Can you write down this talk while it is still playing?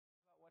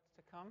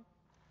come.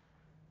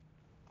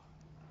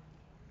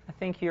 I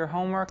think your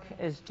homework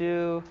is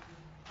due,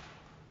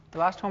 the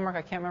last homework,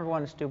 I can't remember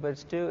when it's due, but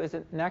it's due, is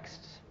it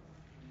next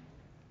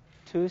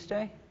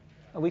Tuesday?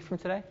 A week from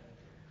today?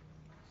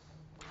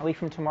 A week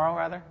from tomorrow,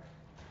 rather.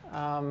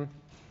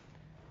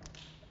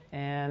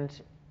 And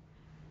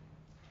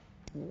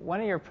when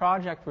are your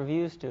project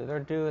reviews due? They're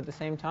due at the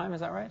same time,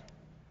 is that right?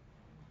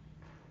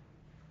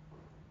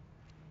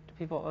 Do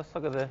people, let's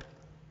look at the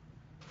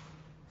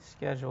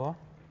schedule.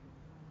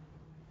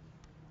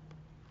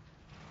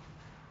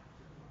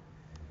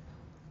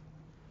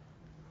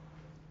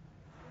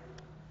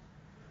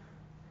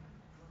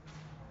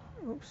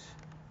 Oops.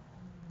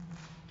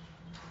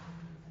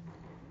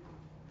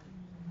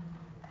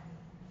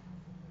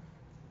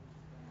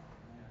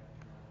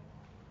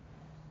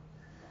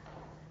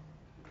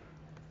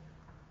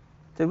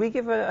 Did we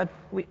give a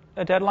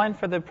deadline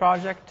for the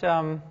project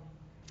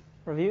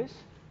reviews?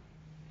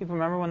 People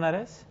remember when that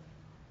is?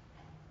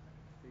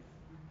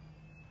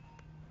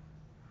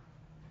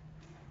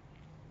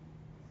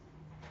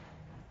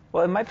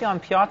 Well, it might be on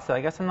Piazza.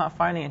 I guess I'm not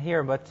finding it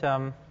here, but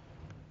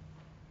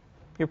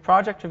your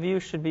project review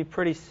should be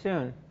pretty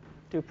soon,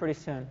 due pretty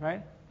soon,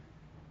 right?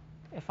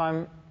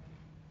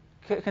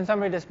 Can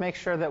somebody just make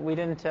sure that we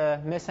didn't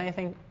miss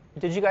anything?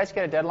 Did you guys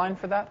get a deadline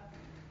for that,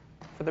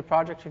 for the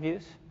project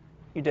reviews?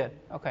 You did,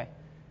 okay.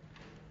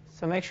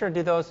 So make sure to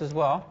do those as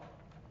well.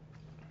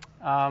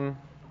 I'm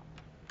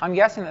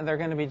guessing that they're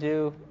going to be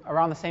due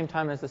around the same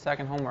time as the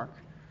second homework,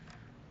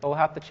 but we'll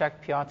have to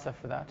check Piazza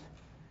for that.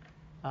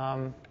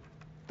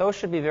 Those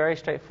should be very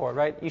straightforward,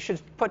 right? You should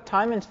put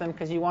time into them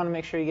because you want to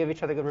make sure you give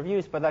each other good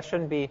reviews, but that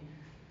shouldn't be,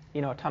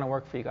 a ton of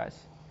work for you guys.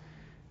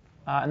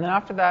 And then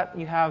after that,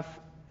 you have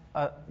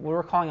what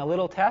we're calling a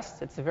little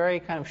test. It's a very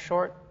kind of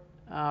short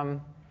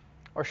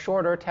or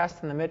shorter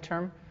test in the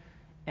midterm,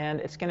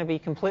 and it's going to be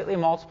completely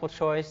multiple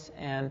choice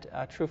and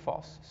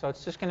true-false. So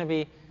it's just going to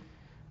be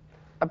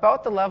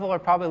about the level or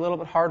probably a little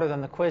bit harder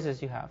than the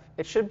quizzes you have.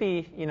 It should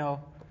be, a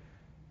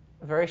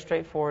very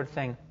straightforward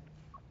thing.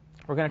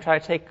 We're going to try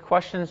to take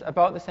questions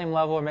about the same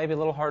level or maybe a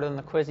little harder than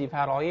the quiz you've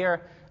had all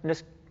year and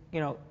just,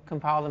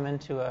 compile them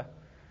into a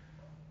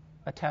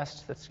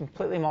test that's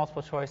completely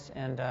multiple choice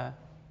and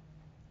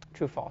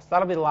true-false.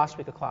 That'll be the last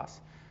week of class.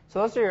 So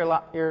those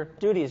are your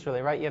duties,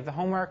 really, right? You have the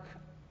homework,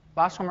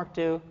 last homework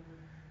due,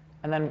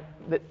 and then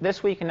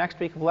this week and next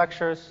week of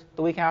lectures.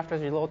 The week after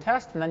is your little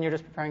test, and then you're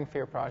just preparing for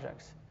your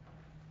projects.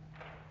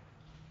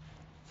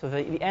 So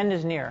the end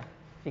is near.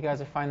 If you guys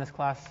are finding this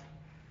class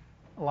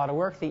a lot of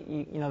work,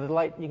 the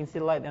light, you can see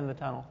the light at the end of the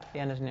tunnel. The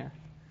end is near.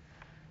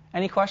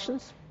 Any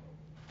questions?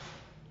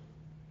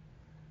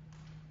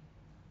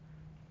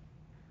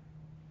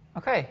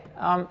 Okay,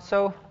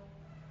 so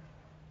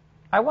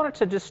I wanted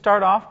to just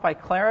start off by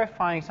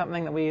clarifying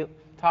something that we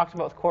talked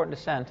about with court and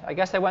dissent. I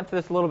guess I went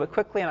through this a little bit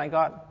quickly, and I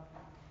got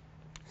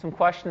some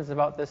questions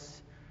about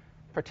this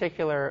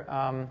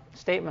particular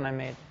statement I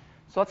made.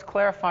 So let's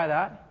clarify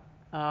that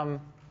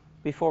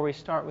before we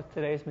start with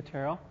today's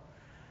material.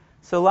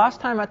 So last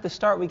time at the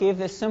start, we gave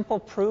this simple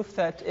proof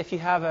that if you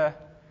have a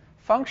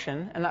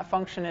function, and that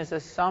function is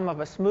a sum of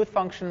a smooth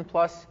function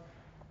plus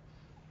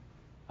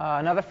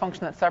another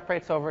function that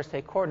separates over,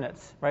 say,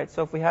 coordinates, right?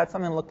 So if we had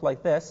something that looked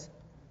like this,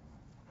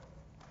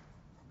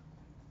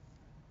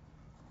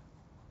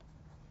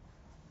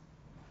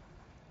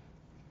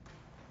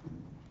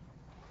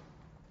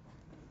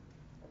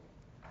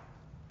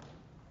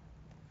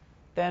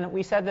 then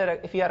we said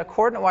that if you had a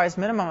coordinate-wise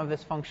minimum of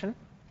this function,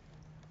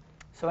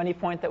 so any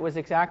point that was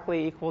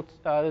exactly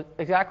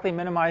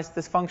minimized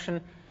this function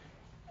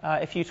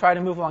if you try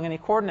to move along any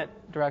coordinate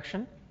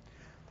direction,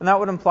 then that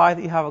would imply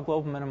that you have a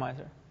global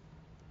minimizer.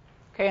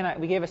 Okay,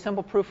 and we gave a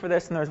simple proof for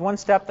this, and there's one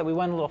step that we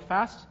went a little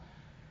fast.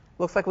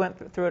 Looks like we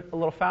went through it a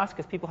little fast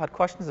because people had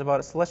questions about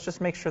it, so let's just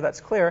make sure that's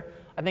clear.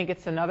 I think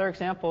it's another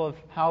example of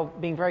how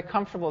being very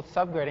comfortable with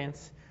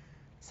subgradients,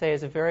 say,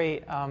 is a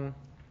very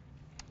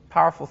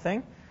powerful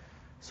thing.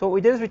 So what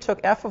we did is we took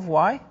f of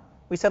y.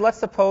 We said, let's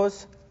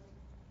suppose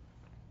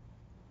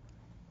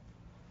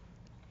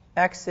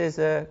x is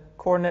a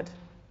coordinate,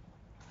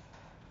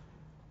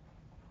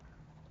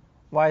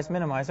 y is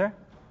minimizer.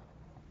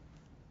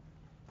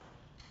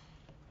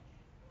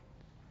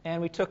 And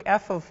we took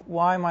f of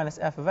y minus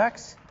f of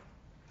x.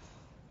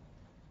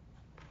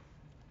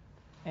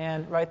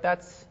 And, right,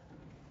 that's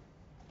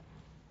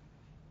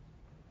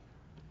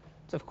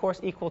it's of course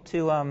equal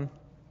to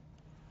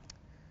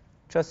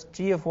just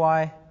g of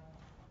y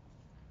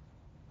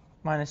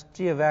minus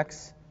g of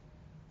x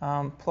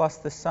plus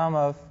the sum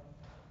of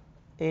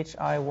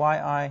hi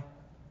yi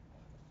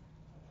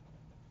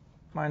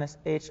minus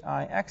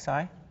hi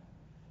xi.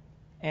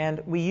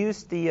 And we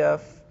used the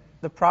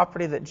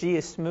property that g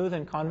is smooth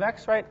and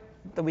convex, right?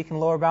 That we can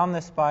lower bound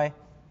this by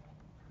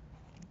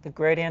the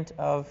gradient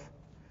of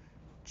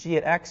g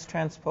at x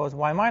transpose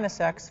y minus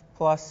x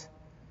plus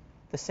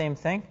the same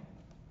thing,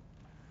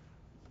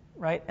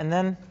 right? And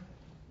then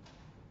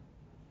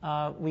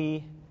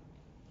we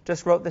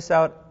just wrote this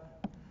out.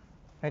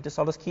 Right,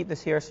 I'll just keep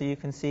this here so you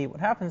can see what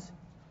happens.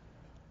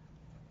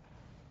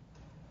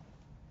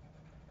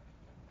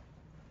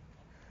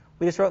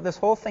 we just wrote this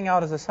whole thing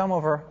out as a sum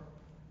over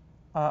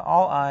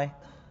all I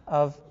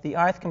of the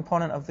ith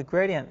component of the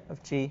gradient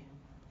of g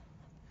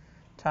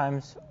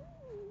times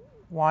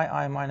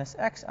yi minus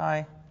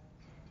xi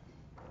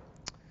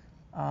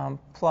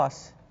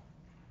plus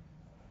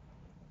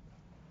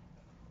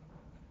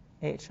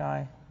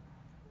hi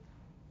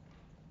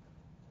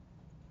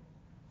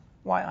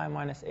yi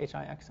minus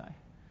hi xi.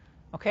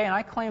 Okay, and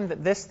I claim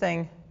that this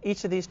thing,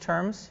 each of these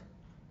terms,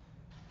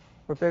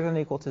 were bigger than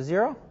or equal to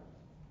 0.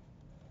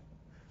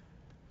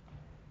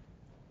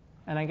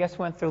 And I guess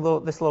went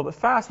through this a little bit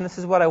fast, and this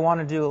is what I want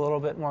to do a little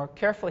bit more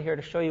carefully here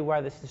to show you why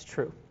this is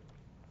true.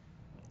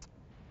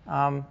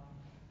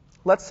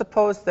 Let's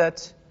suppose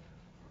that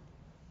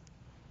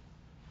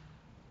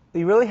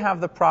we really have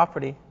the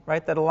property,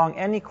 right, that along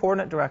any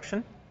coordinate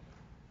direction,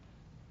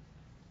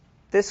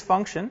 this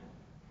function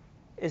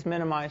is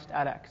minimized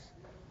at x,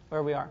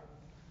 where we are.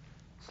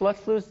 So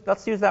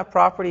let's use that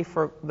property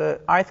for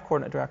the ith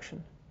coordinate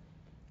direction,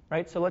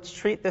 right? So let's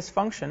treat this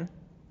function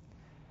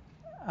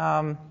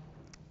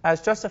as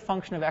just a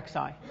function of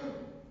xi,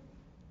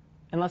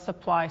 and let's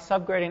apply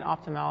subgradient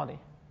optimality,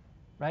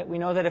 right? We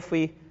know that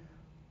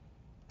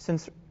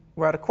since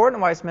we're at a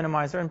coordinate-wise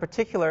minimizer, in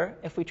particular,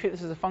 if we treat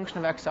this as a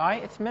function of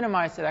xi, it's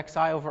minimized at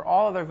xi over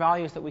all other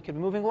values that we could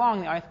be moving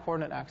along the ith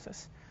coordinate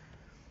axis.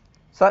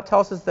 So that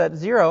tells us that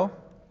 0,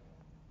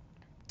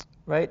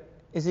 right,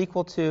 is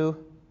equal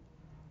to,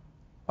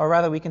 or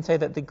rather we can say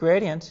that the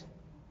gradient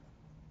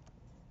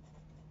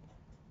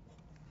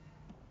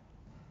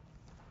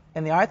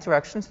in the ith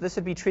direction, so this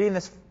would be treating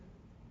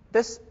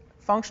this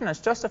function as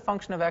just a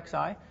function of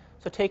xi,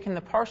 so taking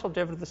the partial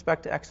derivative with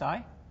respect to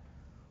xi,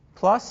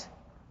 plus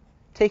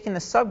taking the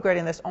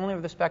subgradient of this only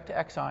with respect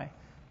to xi.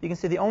 You can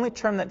see the only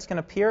term that's going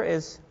to appear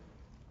is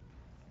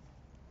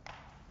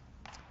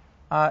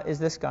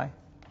this guy.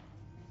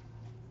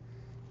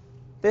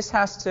 This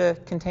has to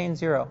contain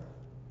 0.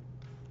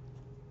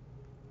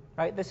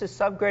 Right? This is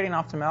subgradient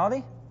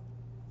optimality.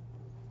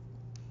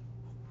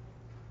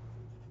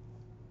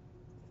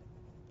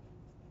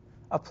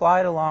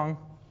 Applied along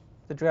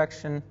the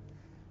direction,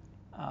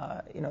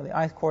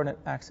 the ith coordinate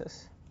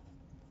axis.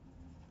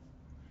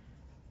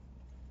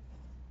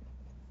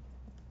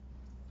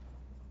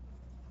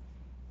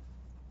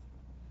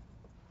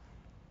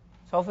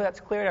 So hopefully that's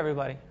clear to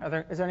everybody.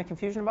 Is there any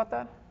confusion about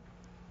that?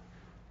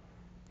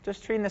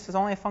 Just treating this as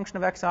only a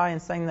function of xi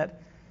and saying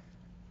that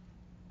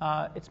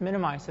it's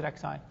minimized at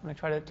xi when I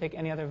try to take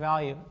any other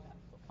value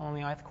along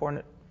the ith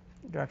coordinate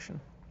direction.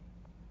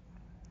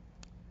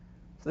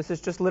 So this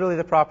is just literally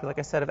the property, like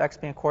I said, of x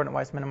being a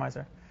coordinate-wise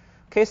minimizer.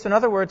 Okay, so in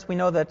other words, we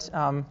know that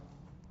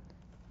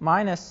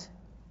minus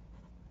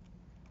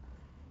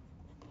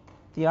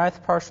the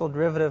ith partial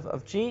derivative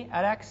of g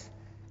at x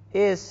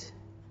is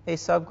a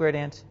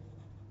subgradient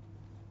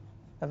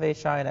of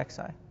hi at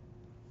xi.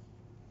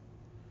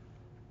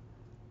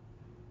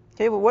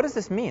 Okay, well, what does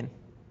this mean?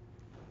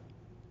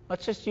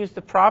 Let's just use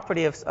the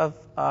property of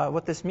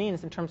what this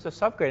means in terms of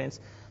subgradients.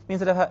 It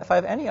means that if I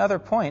have any other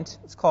point,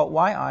 let's call it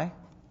yi,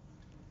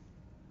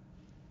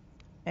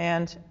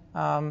 and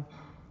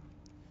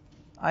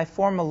I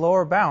form a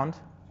lower bound,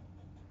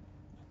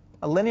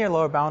 a linear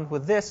lower bound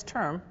with this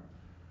term,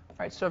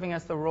 right, serving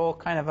as the role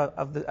kind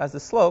of as the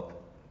slope,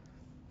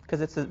 because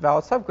it's a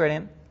valid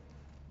subgradient,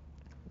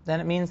 then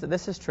it means that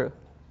this is true.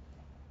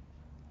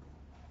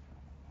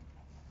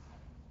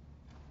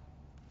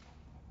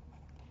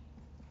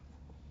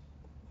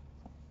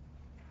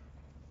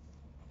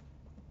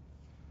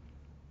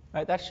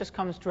 Right, that just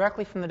comes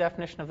directly from the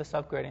definition of the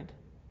subgradient.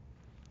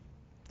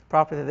 The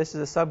property that this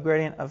is a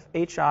subgradient of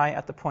hi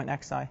at the point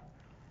xi.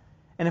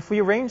 And if we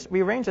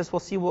rearrange this,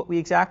 we'll see what we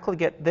exactly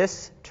get.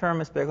 This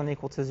term is bigger than or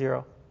equal to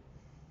 0.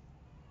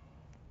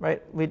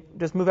 Right? We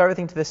just move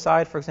everything to this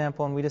side, for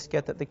example, and we just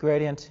get that the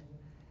gradient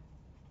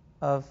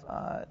of,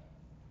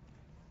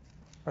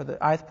 or the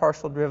ith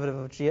partial derivative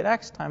of g at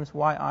x times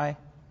yi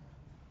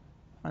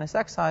minus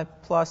xi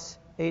plus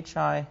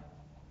hi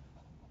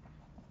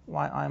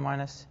yi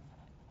minus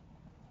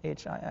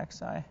hi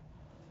xi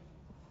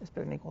is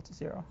bigger than or equal to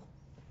 0. And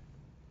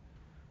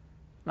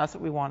that's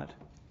what we wanted.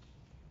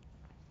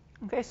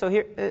 Okay, so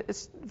here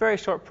it's very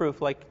short proof,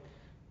 like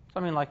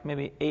something like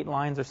maybe 8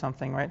 lines or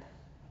something, right?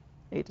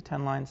 8 to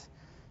 10 lines,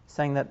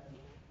 saying that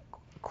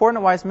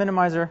coordinate-wise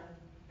minimizer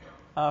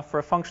for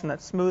a function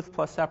that's smooth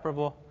plus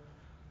separable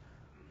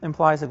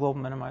implies a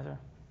global minimizer.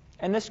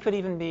 And this could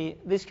even be,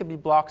 these could be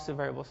blocks of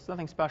variables. There's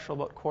nothing special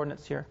about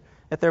coordinates here.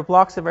 If they're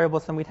blocks of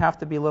variables, then we'd have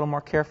to be a little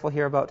more careful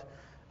here about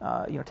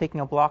taking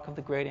a block of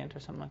the gradient or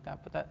something like that.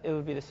 But it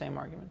would be the same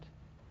argument.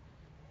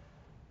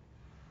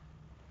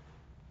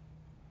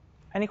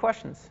 Any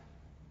questions?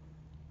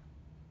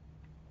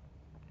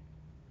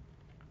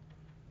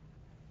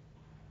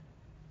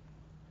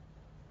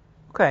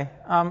 Okay,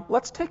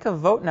 let's take a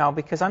vote now,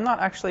 because I'm not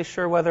actually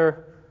sure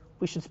whether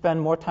we should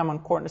spend more time on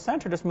coordinate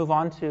descent or just move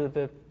on to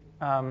the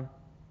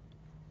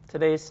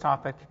today's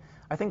topic.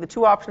 I think the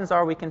two options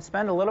are we can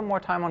spend a little more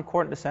time on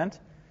coordinate descent,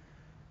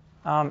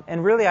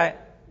 and really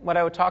what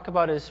I would talk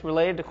about is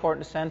related to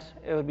coordinate descent.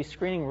 It would be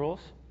screening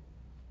rules,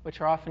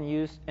 which are often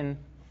used in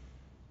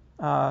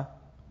the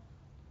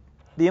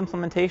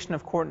implementation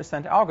of coordinate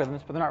descent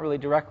algorithms, but they're not really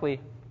directly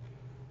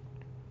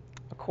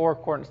a core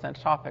coordinate descent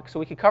topic. So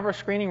we could cover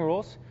screening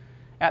rules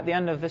at the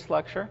end of this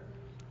lecture,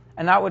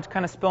 and that would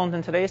kind of spill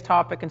into today's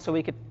topic, and so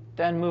we could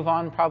then move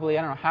on probably,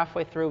 I don't know,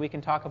 halfway through we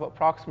can talk about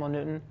proximal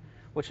Newton,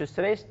 which is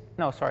today's,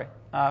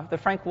 the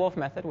Frank-Wolfe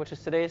method, which is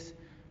today's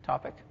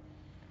topic.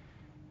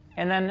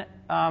 And then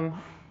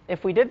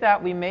if we did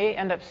that, we may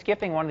end up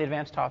skipping one of the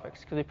advanced topics,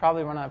 because we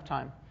probably run out of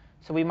time.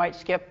 So we might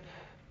skip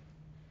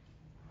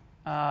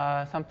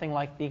something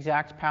like the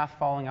exact path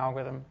following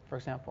algorithm, for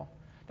example.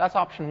 That's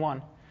option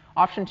one.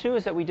 Option two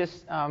is that we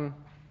just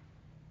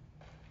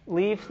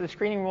leave the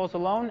screening rules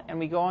alone, and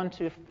we go on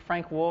to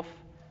Frank-Wolfe,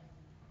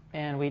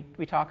 and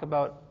we talk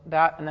about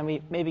that, and then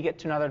we maybe get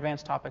to another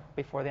advanced topic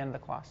before the end of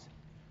the class.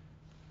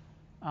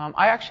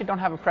 I actually don't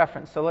have a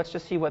preference, so let's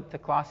just see what the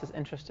class's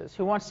interest is.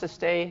 Who wants to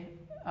stay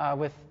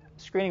with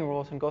screening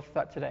rules and go through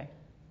that today?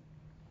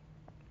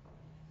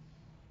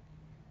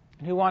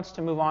 And who wants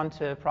to move on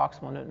to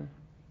proximal Newton?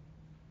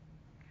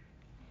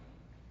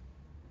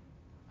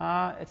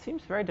 It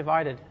seems very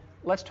divided.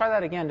 Let's try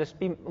that again. Just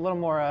be a little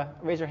more,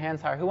 raise your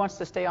hands higher. Who wants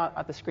to stay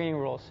at the screening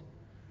rules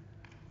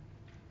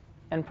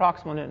and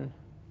proximal Newton?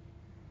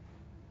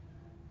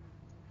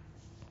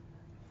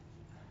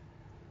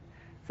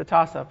 It's a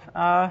toss-up.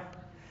 I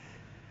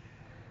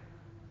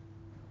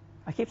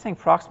keep saying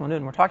proximal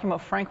Newton. We're talking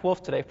about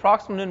Frank-Wolfe today.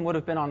 Proximal Newton would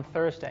have been on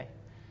Thursday.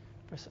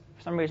 For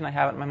some reason, I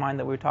have it in my mind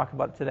that we would talk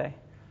about it today.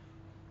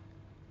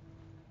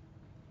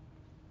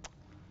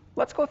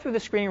 Let's go through the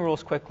screening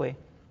rules quickly.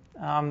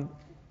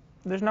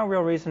 There's no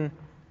real reason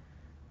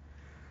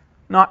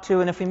not to,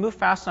 and if we move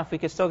fast enough, we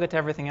could still get to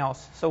everything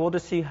else. So we'll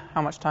just see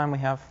how much time we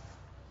have.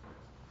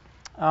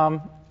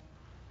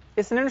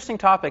 It's an interesting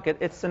topic.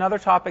 It's another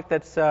topic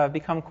that's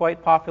become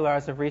quite popular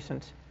as of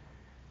recently.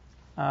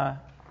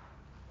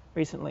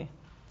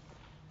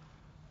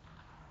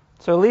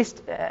 So at least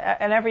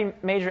in every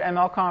major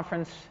ML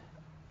conference,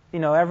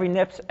 every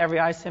NIPS, every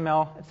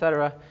ICML,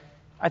 etc.,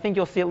 I think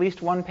you'll see at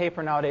least one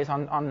paper nowadays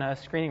on the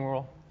screening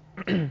rule.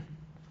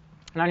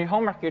 And on your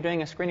homework, you're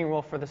doing a screening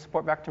rule for the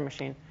support vector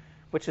machine,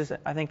 which is,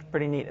 I think,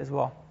 pretty neat as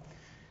well.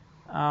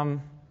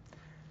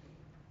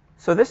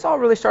 So this all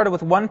really started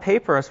with one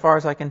paper, as far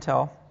as I can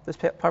tell. This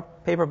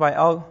paper by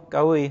El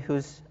Gaoui,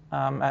 who's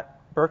at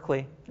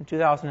Berkeley in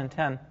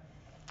 2010.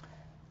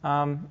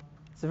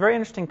 It's a very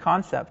interesting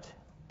concept.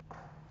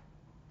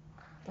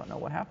 Don't know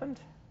what happened.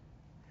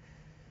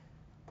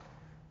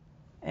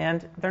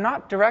 And they're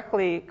not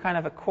directly kind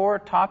of a core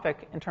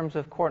topic in terms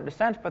of coordinate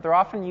descent, but they're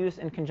often used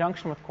in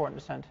conjunction with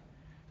coordinate descent,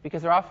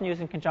 because they're often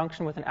used in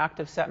conjunction with an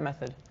active set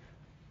method.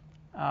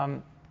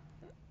 And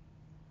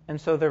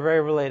so they're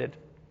very related.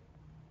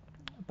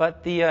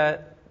 But the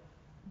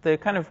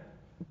kind of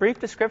brief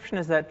description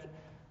is that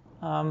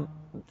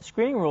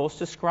screening rules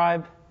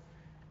describe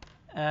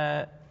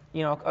a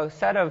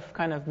set of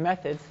kind of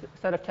methods, a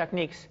set of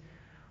techniques,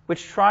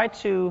 which try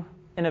to,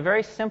 in a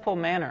very simple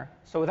manner,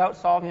 so without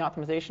solving the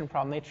optimization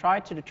problem, they try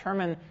to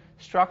determine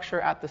structure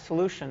at the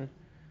solution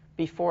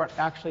before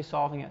actually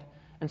solving it.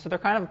 And so they're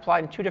kind of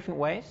applied in two different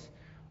ways.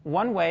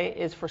 One way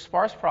is for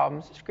sparse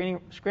problems.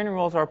 Screening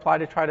rules are applied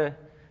to try to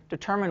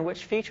determine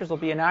which features will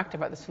be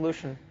inactive at the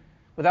solution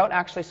without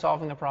actually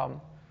solving the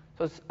problem.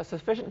 So it's a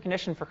sufficient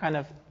condition for kind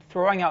of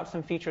throwing out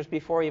some features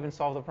before you even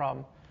solve the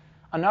problem.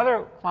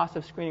 Another class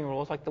of screening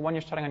rules, like the one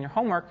you're studying on your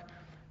homework,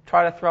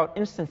 try to throw out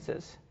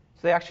instances.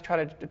 So they actually try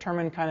to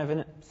determine kind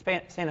of,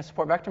 say in a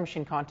support vector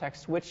machine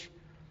context, which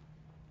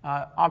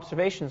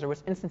observations or which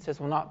instances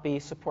will not be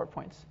support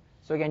points.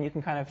 So again, you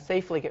can kind of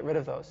safely get rid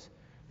of those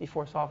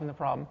before solving the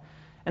problem.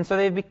 And so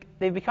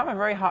they've become a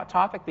very hot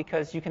topic,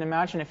 because you can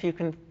imagine if you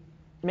can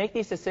make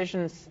these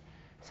decisions,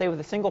 say with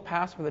a single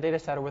pass for the data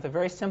set or with a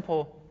very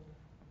simple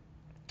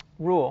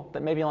rule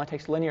that maybe only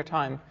takes linear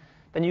time,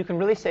 then you can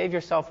really save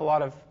yourself a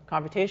lot of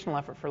computational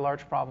effort for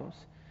large problems.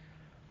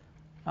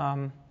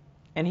 We're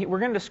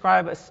going to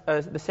describe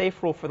the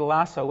safe rule for the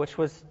lasso,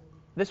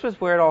 this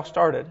was where it all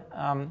started,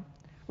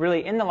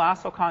 really in the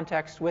lasso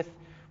context with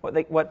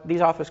what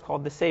these authors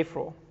called the safe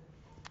rule.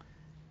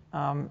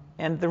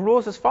 And the rule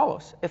is as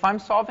follows. If I'm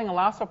solving a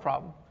lasso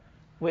problem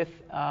with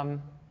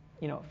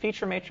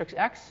feature matrix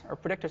X or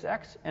predictors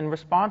X and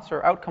response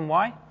or outcome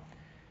Y,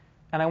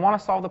 and I want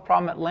to solve the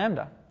problem at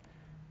lambda,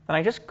 then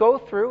I just go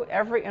through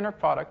every inner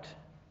product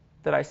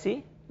that I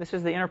see. This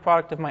is the inner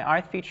product of my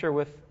ith feature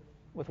with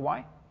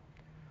Y.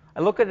 I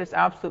look at its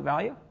absolute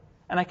value,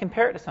 and I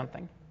compare it to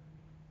something.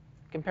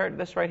 Compare it to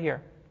this right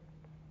here.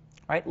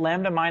 Right?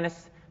 Lambda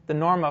minus the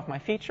norm of my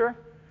feature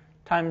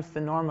times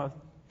the norm of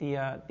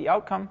the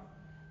outcome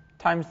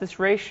times this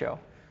ratio.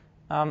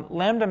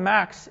 Lambda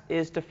max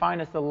is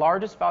defined as the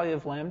largest value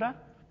of lambda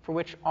for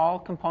which all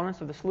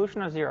components of the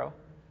solution are 0.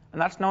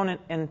 And that's known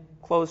in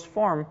closed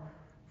form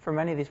for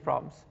many of these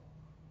problems.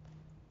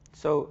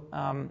 So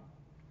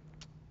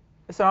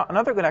it's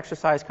another good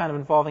exercise kind of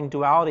involving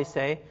duality,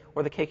 say,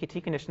 or the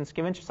KKT conditions.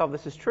 Convince yourself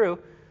this is true.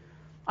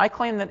 I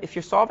claim that if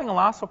you're solving a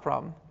lasso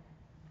problem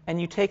and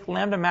you take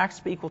lambda max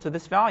to be equal to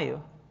this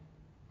value,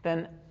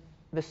 then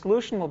the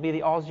solution will be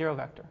the all zero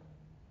vector.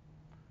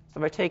 So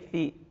if I take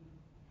the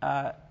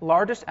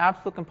largest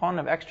absolute component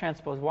of x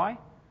transpose y,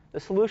 the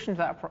solution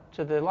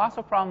to the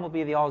lasso problem will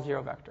be the all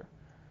zero vector.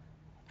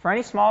 For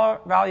any smaller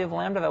value of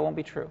lambda, that won't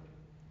be true.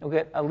 You'll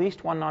get at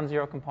least one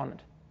non-zero component.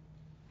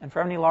 And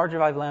for any larger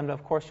value of lambda,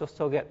 of course, you'll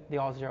still get the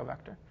all zero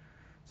vector.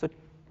 So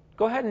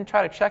go ahead and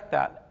try to check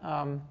that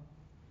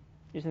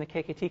using the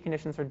KKT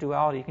conditions or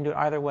duality. You can do it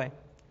either way.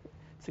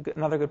 It's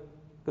another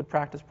good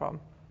practice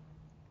problem.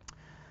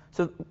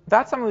 So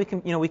that's something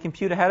we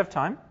compute ahead of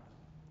time.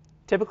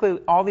 Typically,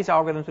 all these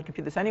algorithms would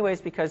compute this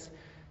anyways because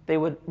they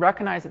would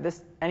recognize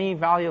that any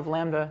value of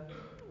lambda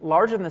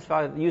larger than this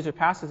value that the user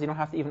passes, you don't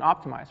have to even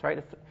optimize,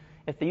 right?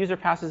 If the user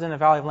passes in a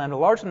value of lambda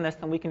larger than this,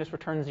 then we can just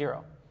return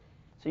 0.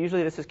 So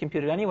usually this is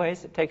computed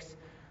anyways. It takes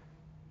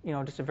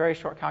just a very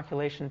short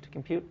calculation to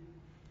compute.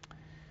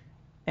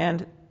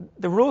 And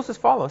the rule is as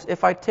follows.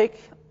 If I take,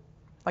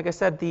 like I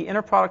said, the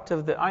inner product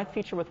of the ith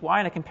feature with y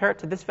and I compare it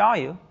to this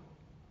value,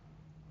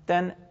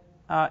 then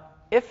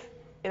if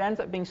it ends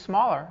up being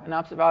smaller, an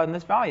absolute value than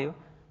this value,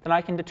 then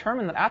I can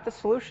determine that at the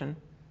solution,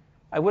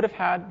 I would have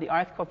had the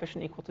ith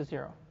coefficient equal to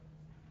 0,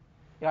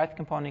 the ith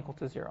component equal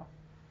to 0.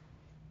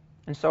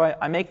 And so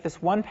I make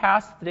this one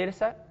pass of the data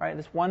set, right?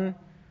 This one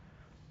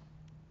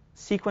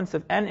sequence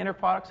of n inner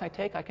products I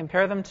take. I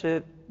compare them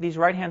to these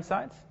right-hand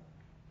sides.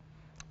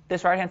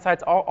 This right-hand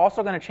side's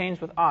also going to change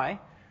with I,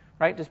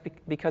 right? Just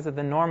because of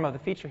the norm of the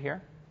feature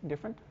here,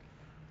 different.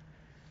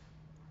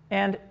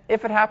 And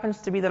if it happens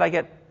to be that I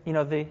get,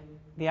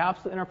 the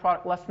absolute inner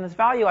product less than this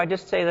value, I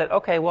just say that,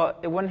 okay, well,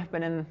 it wouldn't have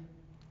been a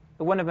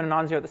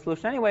non-zero at the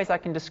solution anyways. I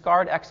can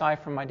discard xi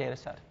from my data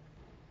set.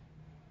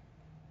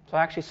 So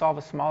I actually solve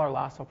a smaller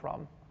lasso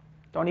problem.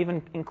 Don't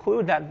even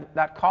include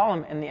that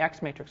column in the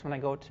X matrix when I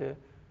go to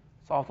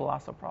solve the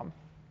lasso problem.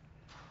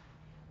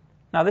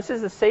 Now this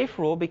is a safe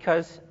rule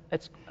because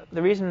it's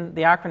the reason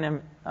the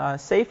acronym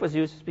SAFE was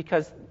used is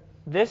because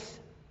this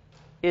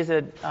is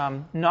a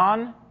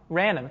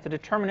non-random, it's a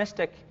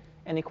deterministic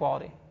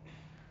inequality.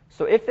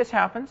 So if this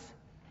happens,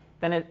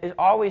 then it is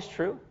always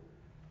true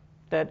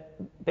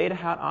that beta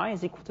hat I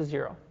is equal to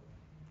 0.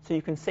 So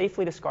you can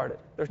safely discard it.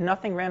 There's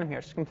nothing random here.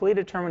 It's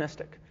completely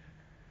deterministic.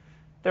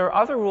 There are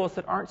other rules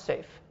that aren't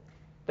safe,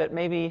 that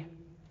maybe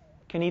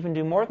can even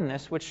do more than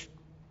this, which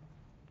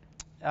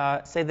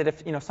say that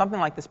if something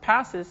like this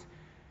passes,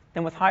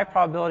 then with high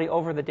probability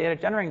over the data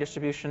generating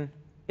distribution,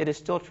 it is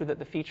still true that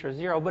the feature is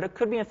 0. But it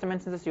could be in some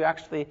instances you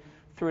actually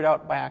threw it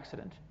out by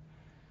accident.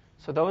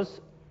 So those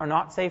are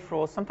not safe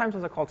rules. Sometimes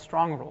those are called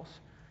strong rules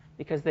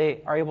because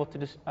they are able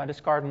to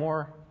discard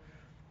more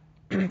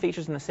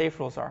features than the safe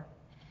rules are.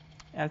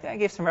 And I think I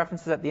gave some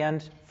references at the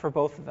end for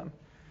both of them.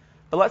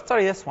 But let's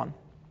study this one.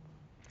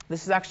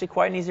 This is actually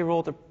quite an easy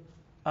rule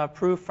to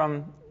prove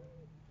from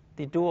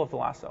the dual of the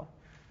lasso.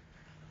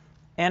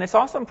 And it's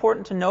also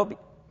important to note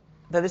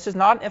that this is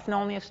not an if and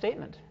only if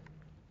statement.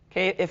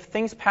 Okay, if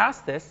things pass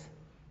this,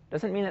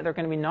 doesn't mean that they're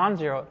going to be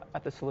non-zero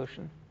at the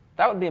solution.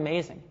 That would be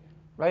amazing,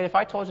 right? If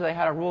I told you they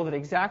had a rule that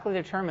exactly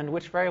determined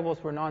which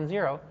variables were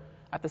non-zero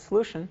at the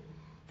solution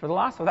for the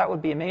lasso, that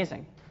would be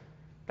amazing.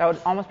 That would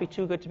almost be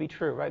too good to be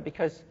true, right?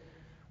 Because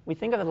we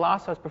think of the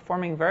lasso as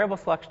performing variable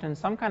selection in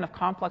some kind of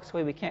complex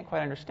way we can't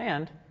quite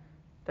understand.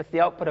 That's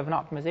the output of an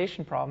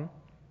optimization problem.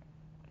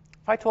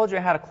 If I told you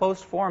I had a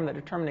closed form that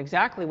determined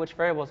exactly which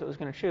variables it was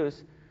going to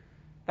choose,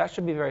 that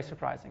should be very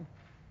surprising.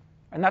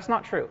 And that's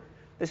not true.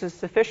 This is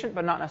sufficient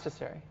but not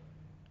necessary,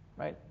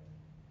 right?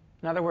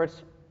 In other words,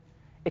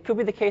 it could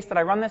be the case that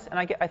I run this and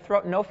I throw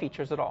out no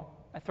features at all.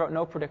 I throw out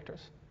no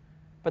predictors.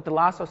 But the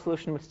lasso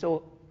solution would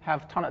still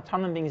have a ton of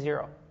them being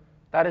 0.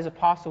 That is a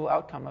possible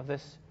outcome of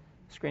this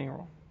screening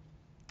rule.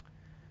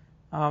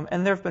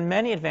 And there have been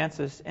many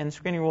advances in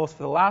screening rules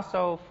for the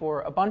lasso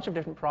for a bunch of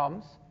different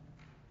problems.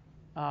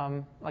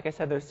 Like I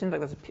said, there seems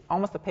like there's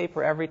almost a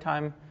paper every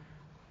time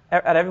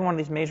at every one of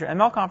these major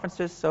ML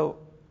conferences. So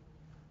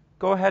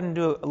go ahead and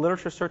do a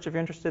literature search if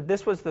you're interested.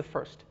 This was the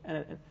first,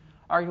 and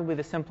arguably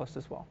the simplest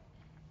as well.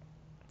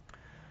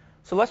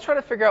 So let's try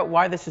to figure out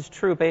why this is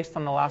true based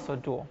on the lasso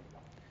dual.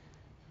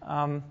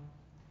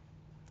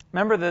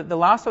 Remember, the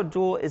lasso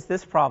dual is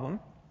this problem.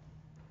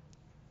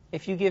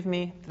 If you give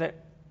me,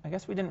 I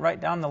guess we didn't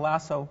write down the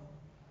lasso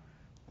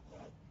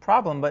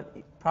problem, but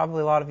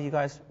probably a lot of you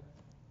guys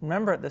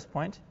remember at this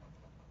point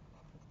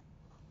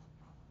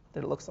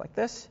that it looks like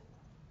this.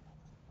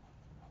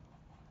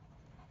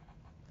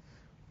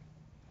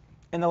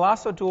 And the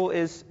lasso dual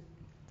is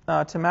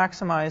to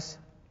maximize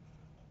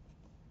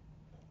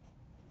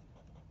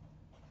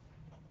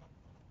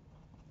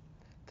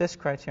this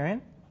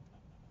criterion.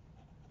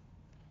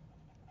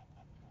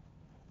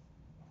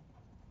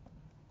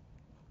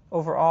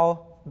 Over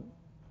all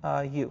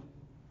u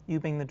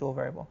being the dual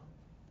variable.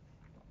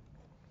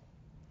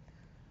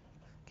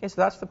 Okay, so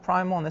that's the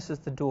primal, and this is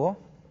the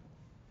dual.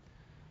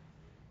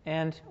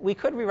 And we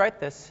could rewrite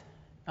this.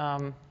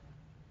 Right,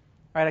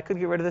 I could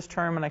get rid of this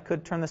term, and I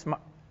could turn this.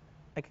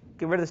 I could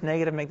get rid of this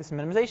negative, make this a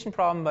minimization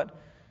problem, but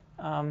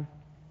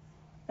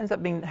ends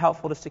up being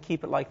helpful just to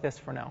keep it like this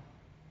for now.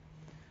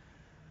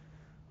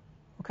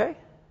 Okay,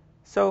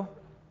 So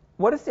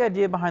what is the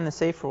idea behind the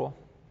safe rule?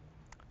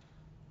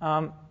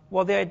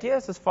 Well, the idea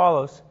is as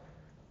follows.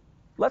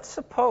 Let's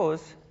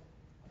suppose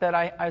that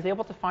I was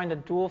able to find a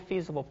dual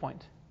feasible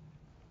point.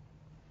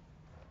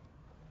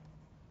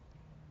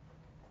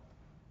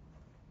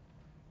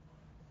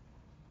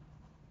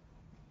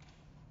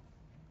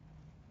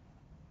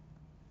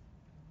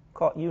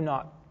 Call it U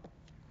naught.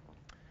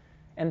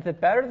 And the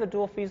better the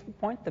dual feasible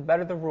point, the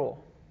better the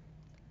rule.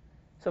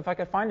 So if I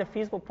could find a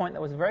feasible point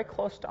that was very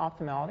close to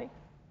optimality,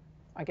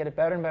 I get a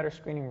better and better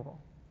screening rule.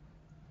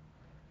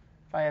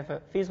 If I have a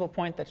feasible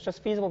point that's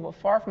just feasible but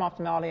far from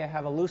optimality, I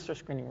have a looser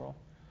screening rule.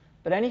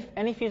 But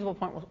any feasible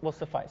point will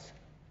suffice.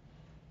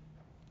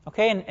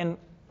 Okay, and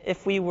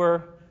if we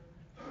were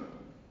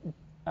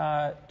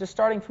just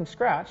starting from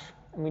scratch,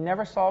 and we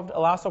never solved a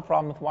lasso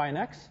problem with y and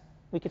x,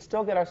 we could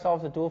still get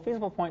ourselves a dual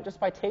feasible point just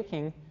by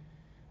taking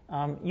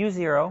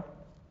u0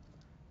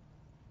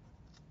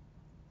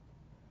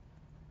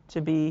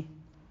 to be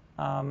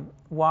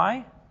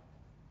y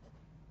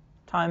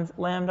times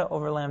lambda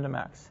over lambda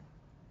max.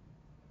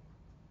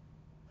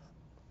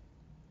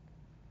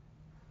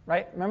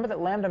 Right? Remember that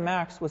lambda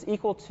max was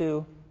equal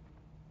to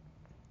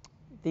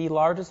the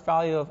largest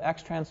value of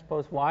x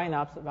transpose y in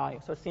absolute value.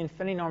 So it's the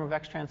infinity norm of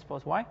x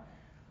transpose y.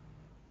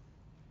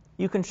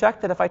 You can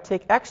check that if I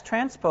take x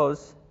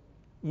transpose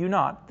u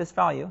naught, this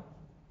value,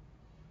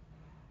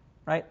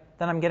 right,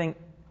 then I'm getting,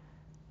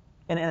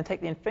 and I take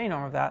the infinity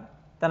norm of that,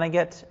 then I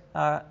get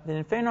the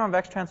infinity norm of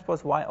x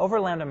transpose y over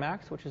lambda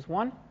max, which is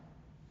 1,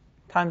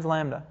 times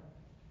lambda.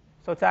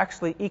 So it's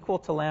actually equal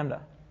to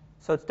lambda.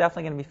 So it's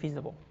definitely going to be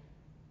feasible.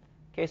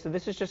 Okay, so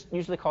this is just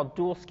usually called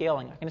dual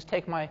scaling. I can just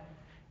take my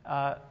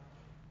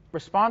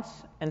response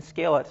and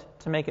scale it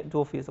to make it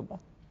dual feasible.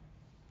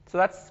 So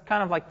that's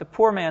kind of like the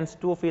poor man's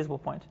dual feasible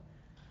point.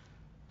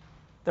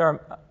 There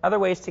are other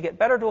ways to get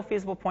better dual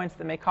feasible points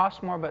that may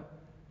cost more, but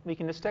we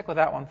can just stick with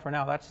that one for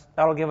now.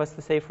 That'll give us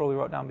the safe rule we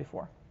wrote down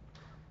before.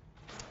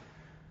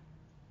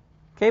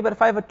 Okay, but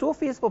if I have a dual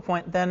feasible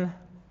point, then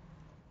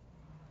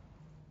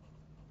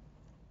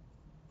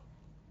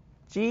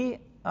g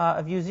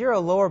of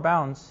u0 lower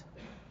bounds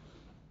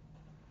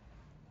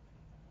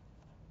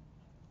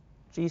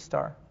g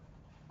star,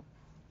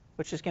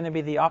 which is going to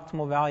be the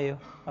optimal value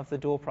of the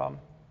dual problem.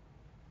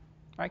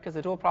 Right? Because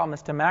the dual problem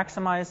is to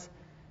maximize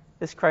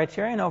this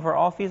criterion over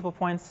all feasible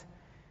points.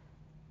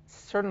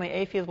 Certainly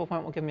a feasible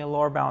point will give me a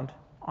lower bound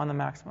on the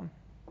maximum.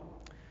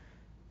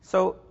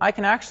 So I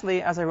can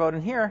actually, as I wrote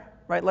in here,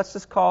 right, let's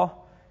just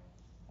call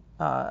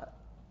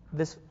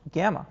this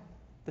gamma,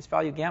 this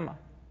value gamma.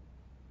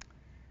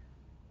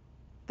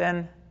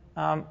 Then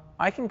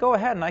I can go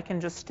ahead and I can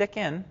just stick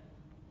in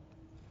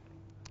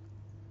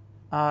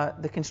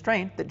the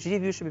constraint that g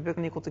of u should be bigger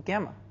than or equal to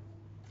gamma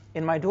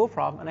in my dual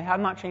problem, and I have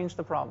not changed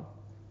the problem.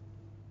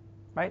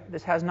 Right?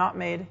 This has not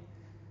made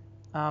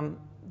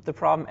the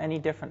problem any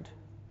different.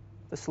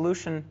 The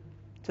solution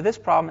to this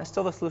problem is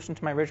still the solution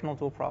to my original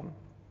dual problem,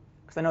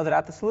 because I know that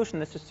at the solution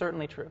this is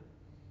certainly true.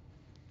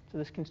 So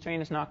this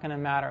constraint is not going to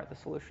matter at the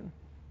solution.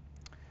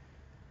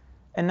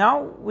 And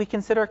now we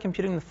consider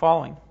computing the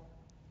following.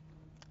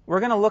 We're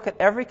going to look at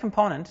every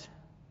component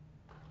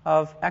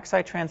of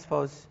xi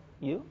transpose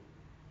u,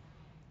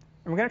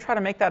 and we're going to try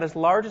to make that as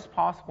large as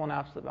possible in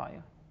absolute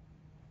value.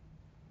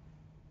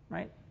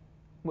 Right?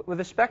 With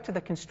respect to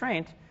the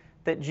constraint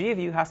that g of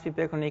u has to be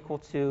bigger than or equal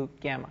to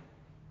gamma.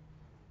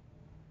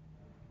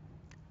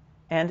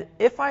 And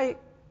if I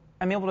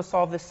am able to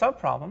solve this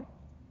subproblem,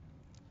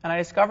 and I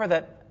discover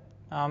that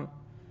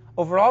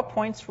over all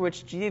points for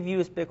which g of u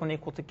is bigger than or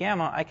equal to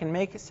gamma, I can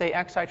make, say,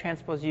 xi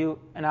transpose u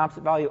an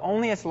absolute value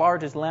only as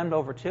large as lambda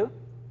over 2.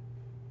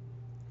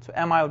 So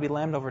mi would be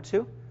lambda over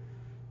 2.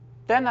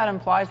 Then that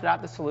implies that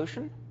at the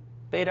solution,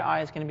 beta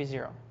I is going to be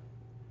 0.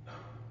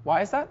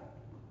 Why is that?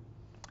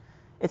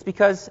 It's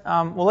because,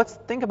 well, let's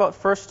think about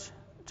first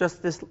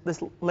just this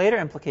later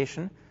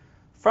implication.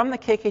 From the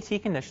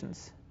KKT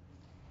conditions,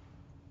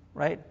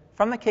 right?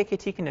 From the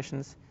KKT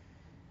conditions,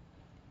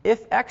 if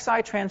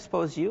xi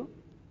transpose u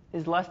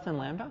is less than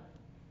lambda,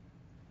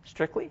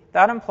 strictly,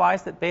 that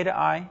implies that beta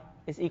I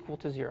is equal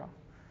to 0.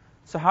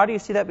 So how do you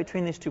see that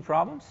between these two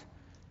problems?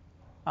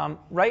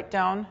 Write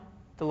down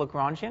the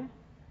Lagrangian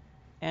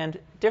and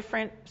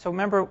different. So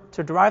remember,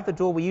 to derive the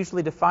dual, we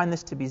usually define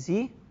this to be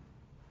z.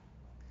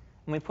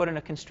 And we put in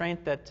a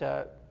constraint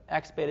that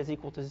x beta is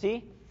equal to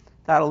z.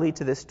 That'll lead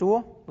to this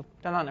dual. We've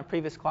done that in a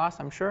previous class,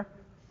 I'm sure.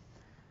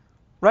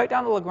 Write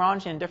down the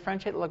Lagrangian,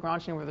 differentiate the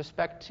Lagrangian with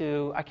respect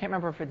to, I can't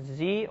remember if it's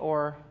z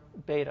or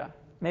beta.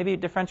 Maybe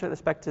differentiate with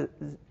respect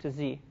to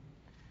z.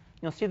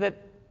 You'll see that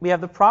we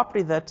have the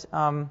property that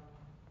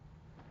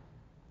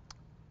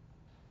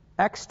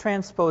x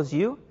transpose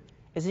u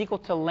is equal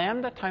to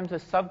lambda times the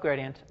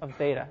subgradient of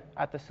beta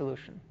at the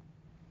solution.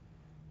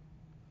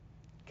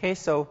 Okay,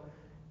 so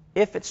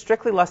if it's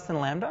strictly less than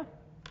lambda,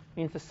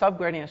 means the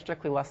subgradient is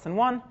strictly less than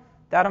 1,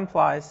 that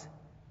implies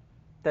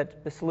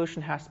that the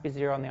solution has to be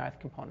 0 on the ith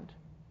component.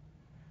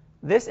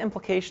 This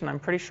implication I'm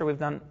pretty sure we've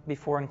done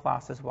before in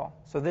class as well.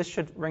 So this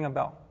should ring a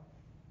bell.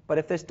 But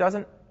if this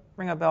doesn't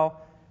ring a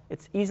bell,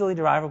 It's easily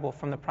derivable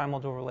from the primal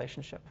dual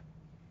relationship.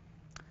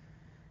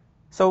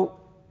 So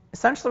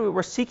essentially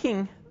we're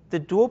seeking the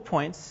dual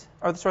points,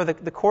 or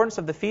the coordinates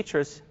of the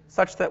features,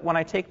 such that when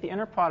I take the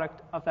inner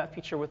product of that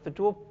feature with the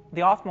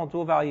optimal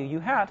dual value u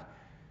hat,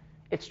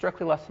 it's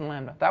strictly less than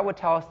lambda. That would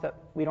tell us that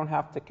we don't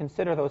have to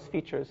consider those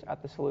features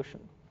at the solution.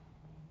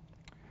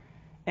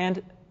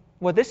 And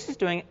what this is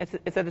doing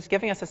is that it's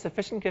giving us a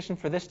sufficient condition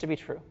for this to be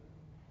true.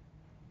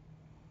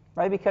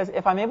 Right? Because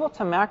if I'm able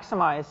to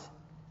maximize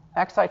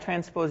xi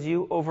transpose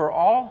u over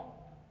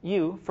all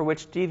u for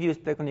which d of u is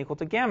bigger than or equal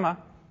to gamma,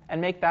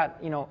 and make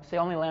that, say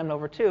only lambda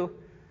over 2,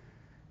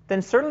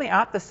 then certainly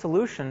at the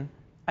solution,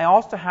 I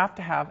also have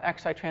to have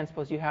xi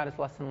transpose u hat is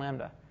less than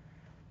lambda.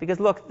 Because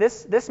look,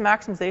 this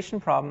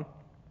maximization problem,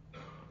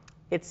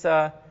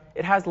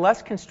 it has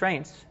less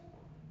constraints,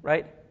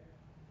 right,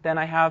 than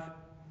I have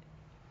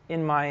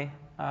in my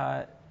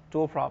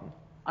dual problem.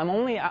 I'm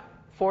only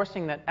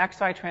forcing that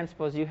xi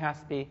transpose u has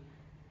to be,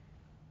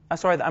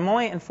 I'm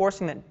only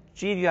enforcing that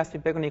g of u has to be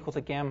bigger than or equal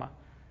to gamma.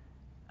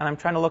 And I'm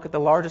trying to look at the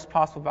largest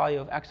possible value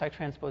of xi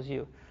transpose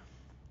u.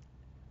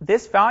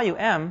 This value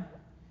m,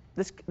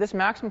 this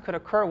maximum could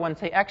occur when,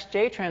 say,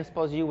 xj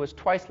transpose u was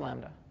twice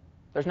lambda.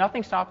 There's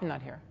nothing stopping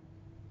that here.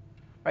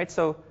 Right?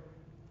 So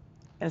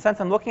in a sense,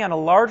 I'm looking at a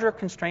larger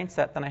constraint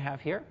set than I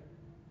have here.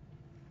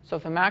 So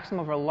if the maximum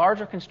over a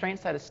larger constraint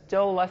set is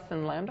still less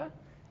than lambda,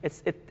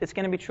 it's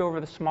going to be true over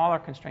the smaller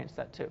constraint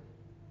set too,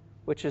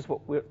 which is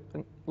what we're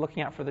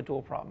looking at for the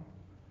dual problem.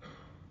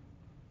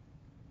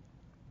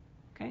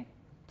 Okay?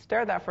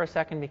 Stare at that for a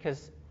second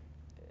because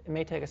it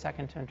may take a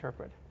second to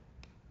interpret.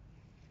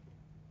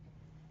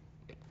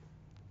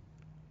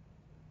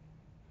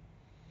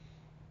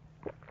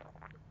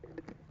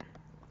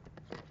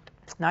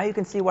 Now you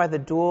can see why the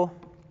dual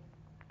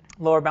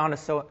lower bound is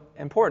so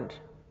important,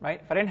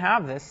 right? If I didn't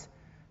have this,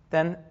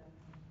 then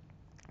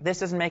this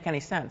doesn't make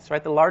any sense,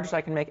 right? The largest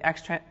I can make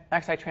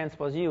xi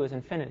transpose u is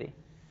infinity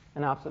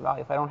in absolute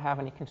value if I don't have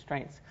any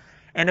constraints.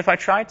 And if I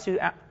try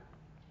to,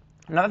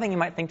 another thing you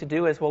might think to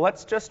do is, well,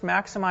 let's just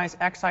maximize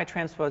xi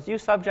transpose u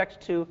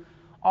subject to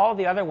all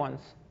the other ones,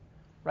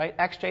 right?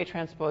 xj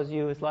transpose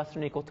u is less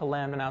than or equal to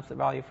lambda in absolute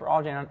value for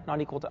all j not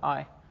equal to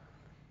I.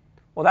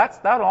 Well,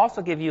 that'll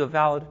also give you a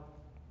valid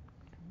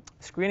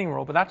screening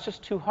rule, but that's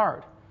just too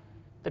hard.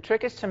 The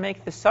trick is to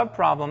make the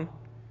subproblem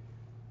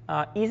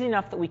easy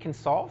enough that we can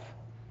solve.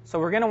 So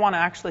we're going to want to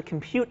actually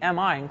compute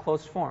mi in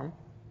closed form.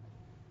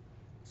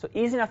 So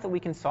easy enough that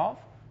we can solve,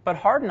 but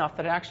hard enough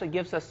that it actually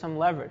gives us some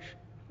leverage.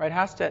 Right? It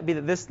has to be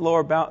that this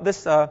lower bound,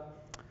 this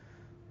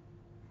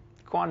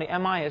quantity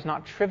mi is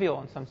not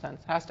trivial in some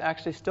sense. It has to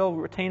actually still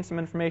retain some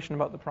information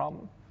about the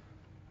problem.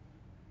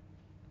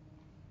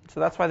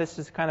 So that's why this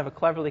is kind of a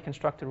cleverly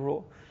constructed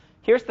rule.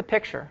 Here's the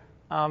picture.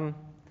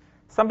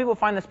 Some people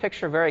find this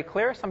picture very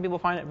clear. Some people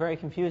find it very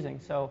confusing.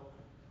 So,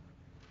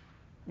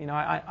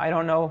 I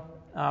don't know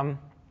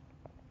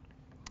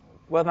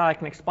whether or not I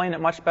can explain it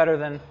much better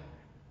than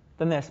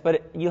this.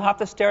 But you'll have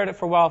to stare at it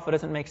for a while if it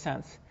doesn't make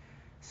sense.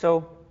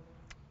 So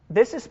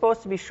this is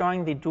supposed to be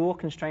showing the dual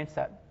constraint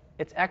set.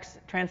 It's x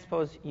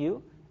transpose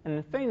u, and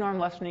infinity norm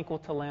less than or equal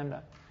to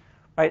lambda.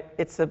 Right?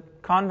 It's a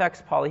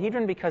convex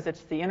polyhedron because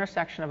it's the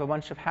intersection of a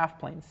bunch of half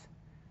planes,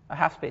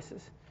 half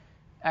spaces.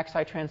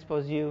 xi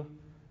transpose u,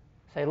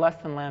 say less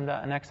than lambda,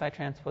 and xi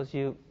transpose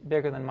u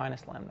bigger than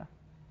minus lambda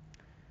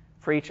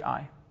for each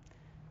I.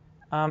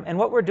 And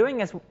what we're doing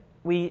is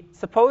we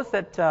suppose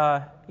that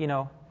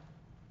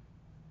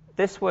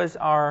this was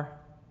our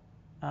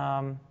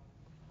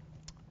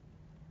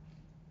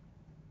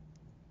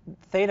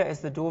theta is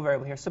the dual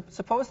variable here. So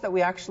suppose that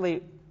we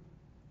actually,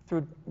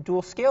 through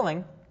dual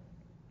scaling,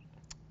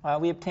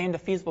 we obtained a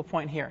feasible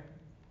point here,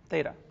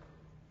 theta.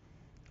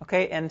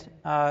 Okay, and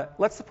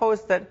let's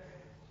suppose that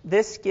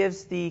this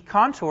gives the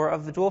contour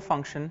of the dual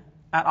function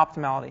at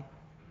optimality.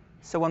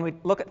 So when we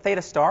look at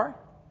theta star,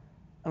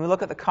 and we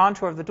look at the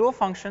contour of the dual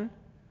function,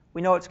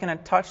 we know it's going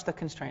to touch the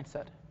constraint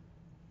set.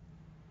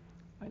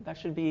 Right? That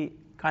should be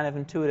kind of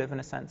intuitive in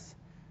a sense.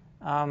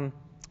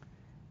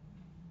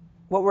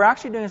 What we're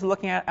actually doing is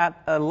looking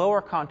at a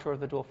lower contour of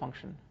the dual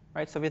function.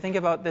 Right? So if you think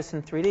about this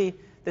in 3D,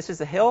 this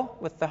is a hill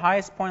with the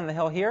highest point of the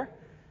hill here,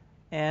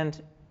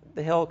 and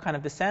the hill kind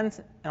of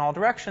descends in all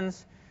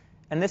directions.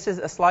 And this is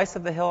a slice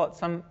of the hill at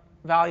some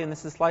value, and this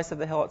is a slice of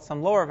the hill at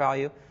some lower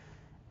value.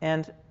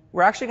 And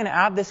we're actually going to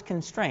add this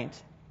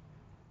constraint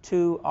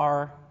to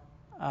our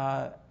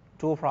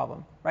dual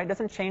problem. Right? It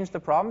doesn't change the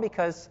problem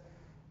because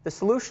the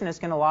solution is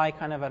going to lie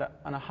kind of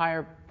on a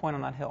higher point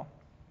on that hill.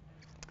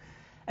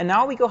 And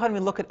now we go ahead and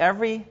we look at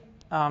every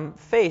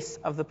face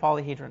of the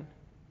polyhedron,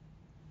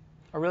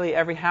 or really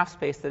every half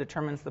space that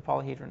determines the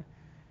polyhedron.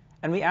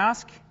 And we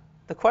ask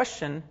the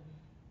question,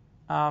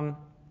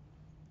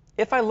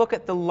 if I look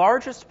at the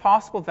largest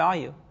possible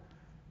value,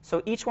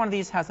 so each one of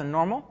these has a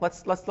normal.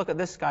 Let's look at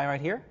this guy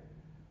right here.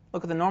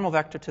 Look at the normal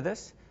vector to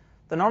this.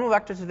 The normal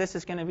vector to this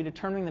is going to be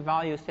determining the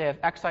value, say, of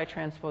xi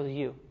transpose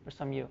u, for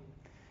some u.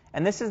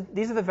 And these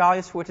are the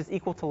values for which it's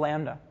equal to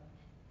lambda.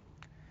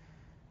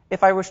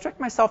 If I restrict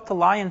myself to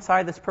lie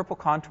inside this purple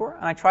contour,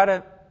 and I try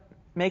to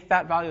make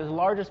that value as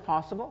large as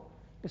possible.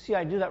 You see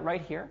I do that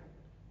right here.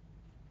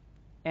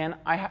 And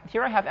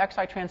here I have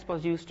xi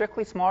transpose u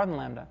strictly smaller than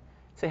lambda.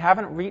 So I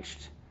haven't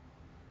reached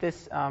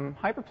this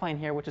hyperplane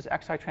here, which is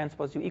xi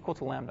transpose u equal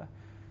to lambda.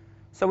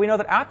 So we know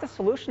that at the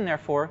solution,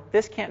 therefore,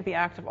 this can't be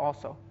active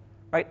also.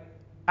 Right?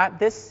 At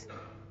this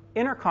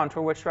inner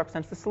contour, which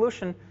represents the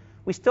solution,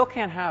 we still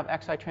can't have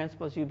xi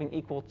transpose u being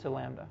equal to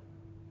lambda.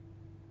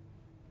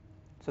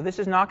 So this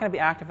is not going to be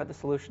active at the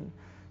solution.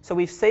 So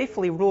we've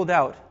safely ruled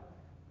out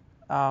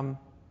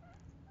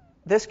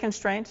this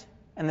constraint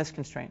and this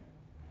constraint.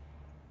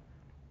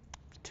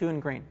 2 in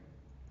green.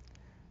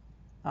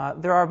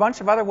 There are a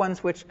bunch of other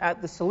ones which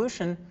at the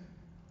solution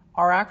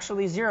are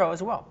actually 0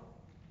 as well.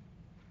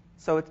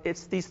 So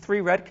it's these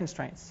 3 red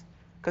constraints,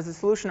 because the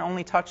solution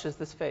only touches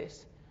this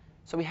face.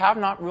 So we have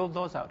not ruled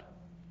those out.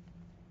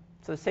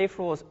 So the safe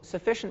rule is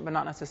sufficient but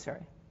not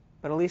necessary.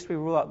 But at least we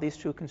rule out these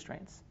 2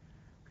 constraints.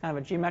 Kind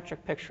of a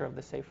geometric picture of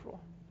the safe rule.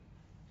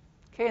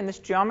 Okay, and this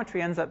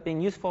geometry ends up being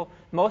useful.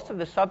 Most of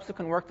the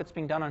subsequent work that's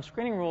being done on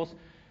screening rules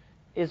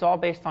is all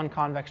based on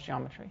convex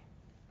geometry.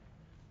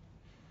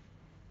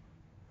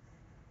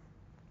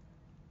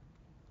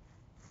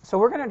 So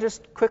we're going to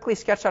just quickly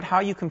sketch out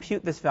how you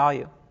compute this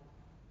value,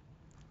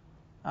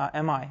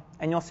 mi.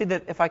 And you'll see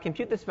that if I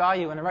compute this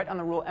value and I write down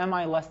the rule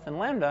mi less than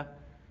lambda,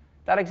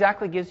 that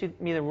exactly gives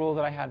me the rule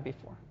that I had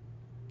before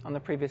on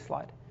the previous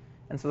slide.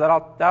 And so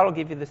that'll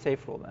give you the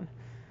safe rule then.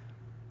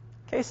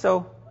 Okay,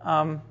 so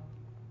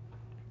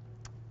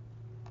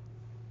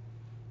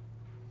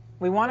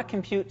we want to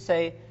compute,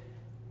 say,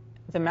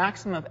 the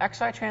maximum of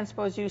xi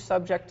transpose u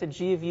subject to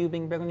g of u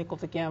being bigger than or equal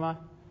to gamma.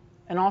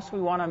 And also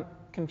we want to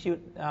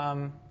compute,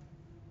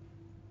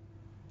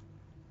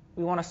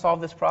 we want to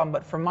solve this problem,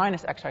 but for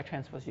minus xi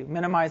transpose u,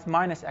 minimize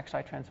minus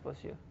xi transpose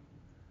u.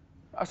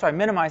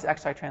 Minimize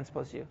xi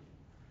transpose u.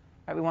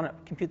 Right, we want to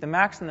compute the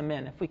max and the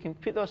min. If we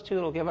compute those two,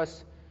 it'll give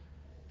us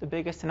the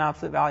biggest and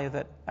absolute value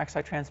that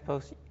xi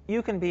transpose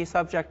u can be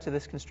subject to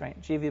this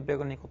constraint, g of u bigger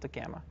than or equal to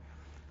gamma.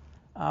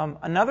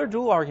 Another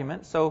dual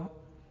argument, so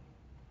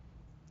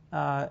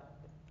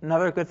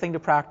another good thing to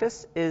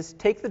practice is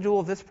take the dual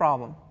of this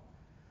problem.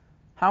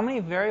 How many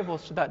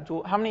variables should that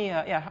dual, how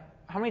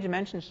many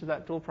dimensions should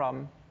that dual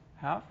problem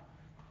have?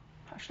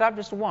 It should have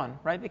just 1,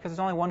 right? Because there's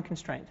only 1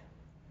 constraint.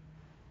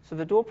 So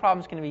the dual problem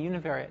is going to be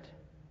univariate,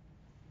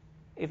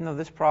 even though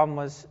this problem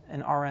was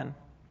in Rn.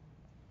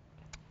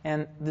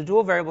 And the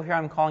dual variable here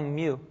I'm calling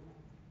mu.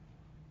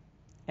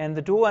 And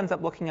the dual ends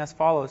up looking as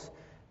follows.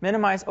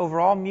 Minimize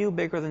overall mu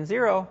bigger than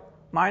 0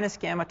 minus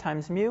gamma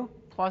times mu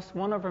plus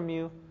 1 over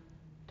mu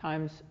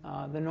times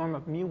the norm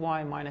of mu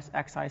y minus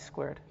xi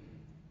squared.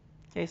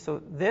 Okay,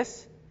 so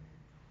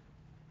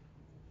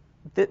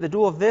the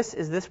dual of this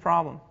is this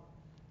problem.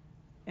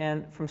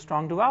 And from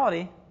strong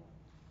duality,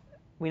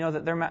 we know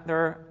that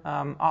their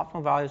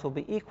optimal values will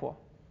be equal.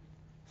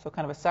 So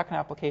kind of a second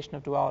application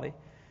of duality.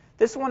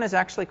 This one is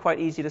actually quite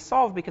easy to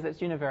solve because it's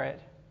univariate.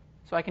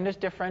 So I can just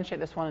differentiate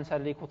this one and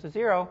set it equal to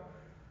 0,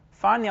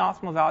 find the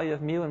optimal value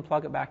of mu and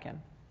plug it back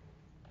in.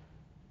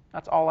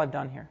 That's all I've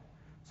done here.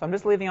 So I'm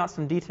just leaving out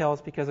some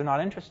details because they're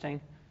not interesting.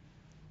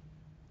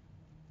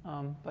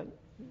 But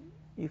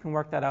you can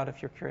work that out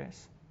if you're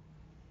curious.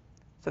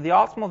 So the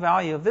optimal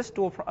value of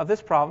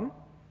this problem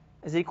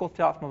is equal to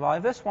the optimal value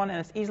of this one, and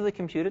it's easily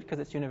computed because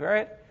it's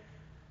univariate.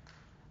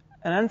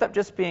 And it ends up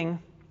just being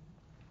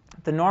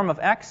the norm of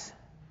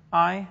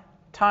xi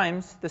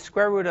times the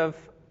square root of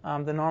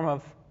the norm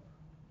of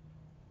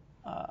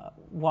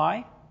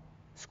y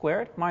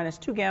squared minus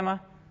 2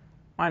 gamma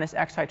minus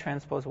xi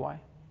transpose y.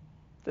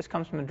 This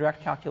comes from the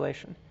direct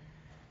calculation.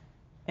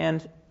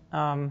 And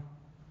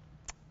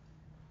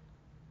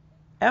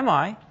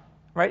mi,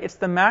 right, it's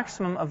the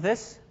maximum of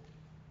this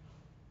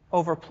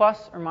over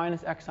plus or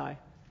minus xi.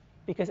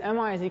 Because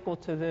mi is equal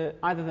to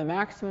either the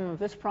maximum of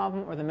this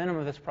problem or the minimum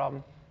of this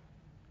problem.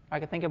 I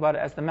could think about it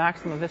as the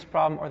maximum of this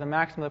problem or the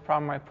maximum of the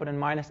problem where I put in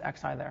minus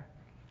xi there.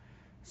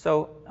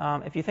 So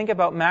if you think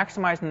about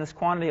maximizing this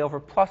quantity over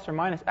plus or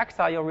minus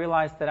xi, you'll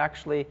realize that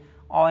actually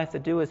all I have to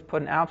do is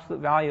put an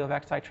absolute value of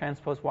xi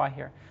transpose y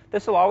here.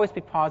 This will always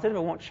be positive.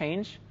 It won't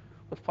change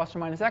with plus or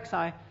minus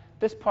xi.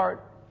 This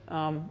part,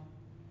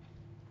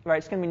 right,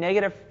 it's going to be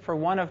negative for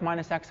one of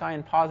minus xi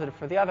and positive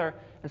for the other.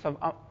 And so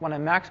when I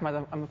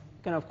maximize, I'm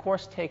going to, of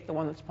course, take the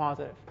one that's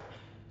positive.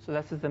 So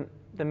this is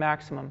the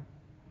maximum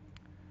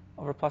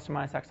over plus or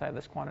minus xi of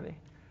this quantity.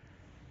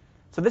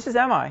 So this is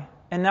mi.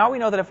 And now we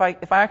know that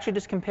if I actually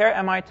just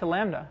compare mi to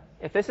lambda,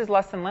 if this is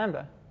less than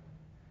lambda,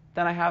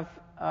 then I have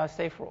a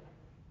safe rule.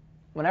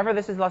 Whenever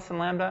this is less than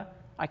lambda,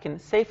 I can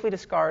safely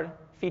discard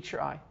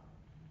feature I.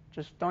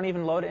 Just don't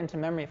even load it into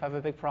memory if I have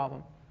a big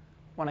problem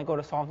when I go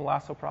to solve the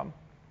lasso problem.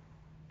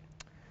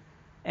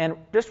 And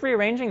just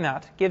rearranging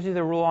that gives you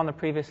the rule on the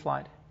previous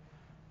slide.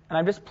 And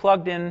I've just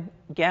plugged in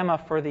gamma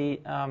for the,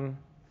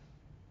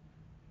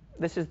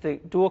 this is the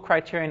dual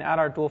criterion at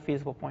our dual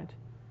feasible point.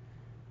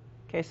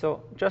 Okay,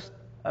 so just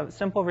a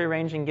simple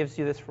rearranging gives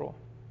you this rule.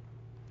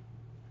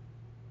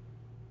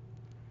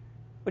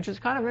 Which is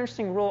kind of an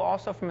interesting rule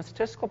also from a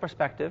statistical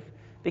perspective,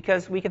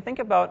 because we can think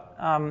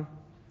about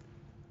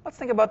let's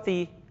think about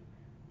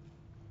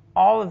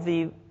all of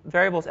the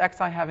variables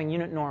xi having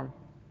unit norm,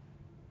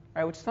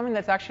 right? Which is something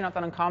that's actually not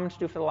that uncommon to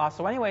do for the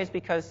lasso anyways,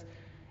 because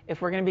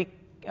if we're going to be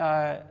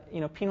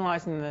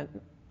penalizing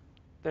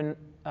the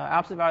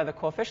absolute value of the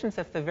coefficients,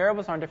 if the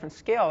variables are on a different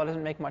scale, it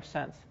doesn't make much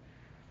sense.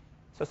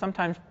 So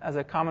sometimes, as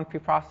a common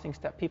pre-processing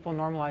step, people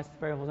normalize the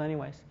variables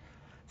anyways.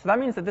 So that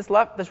means that this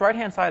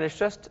right-hand side is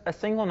just a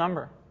single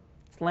number.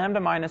 It's lambda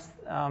minus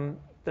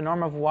the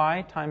norm of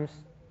y times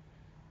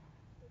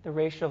the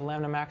ratio of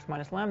lambda max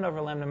minus lambda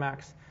over lambda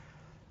max.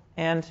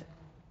 And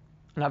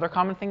another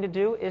common thing to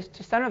do is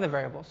to center the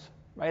variables,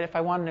 right? If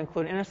I wanted to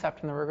include an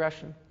intercept in the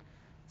regression.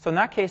 So in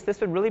that case, this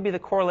would really be the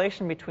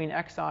correlation between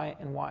xi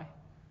and y.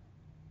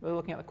 Really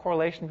looking at the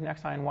correlation between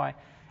xi and y.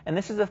 And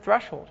this is a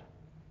threshold.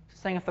 It's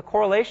saying if the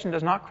correlation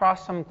does not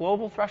cross some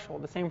global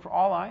threshold, the same for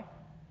all I,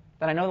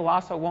 then I know the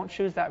lasso won't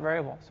choose that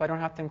variable, so I don't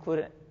have to include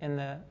it in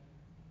the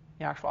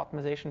actual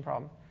optimization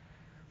problem.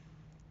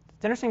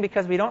 It's interesting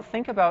because we don't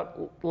think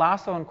about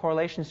lasso and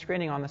correlation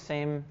screening on the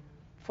same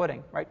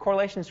footing, right?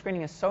 Correlation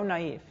screening is so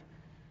naive.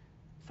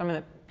 Something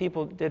that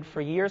people did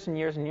for years and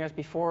years and years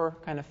before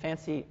kind of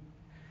fancy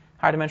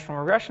high-dimensional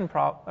regression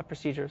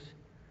procedures.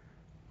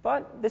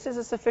 But this is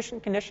a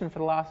sufficient condition for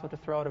the lasso to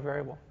throw out a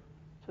variable.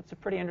 So it's a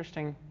pretty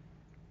interesting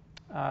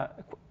kind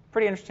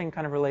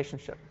of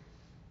relationship.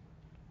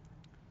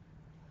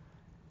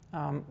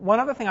 One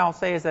other thing I'll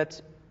say is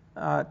that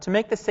to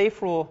make the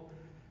safe rule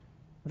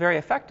very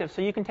effective,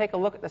 so you can take a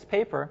look at this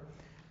paper,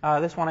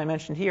 this one I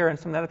mentioned here and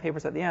some of the other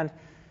papers at the end,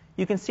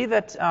 you can see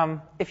that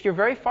if you're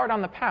very far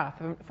down the path,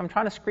 if I'm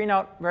trying to screen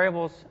out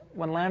variables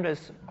when lambda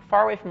is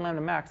far away from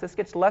lambda max, this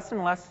gets less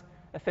and less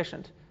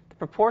efficient. The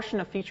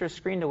proportion of features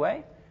screened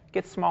away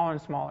gets smaller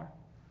and smaller.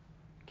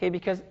 Okay,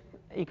 because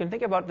you can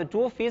think about the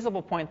dual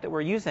feasible point that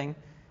we're using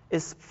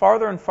is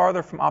farther and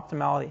farther from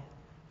optimality.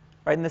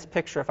 Right in this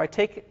picture, if I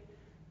take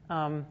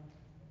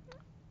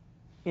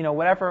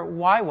whatever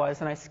y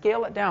was and I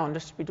scale it down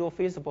just to be dual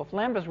feasible, if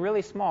lambda is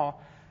really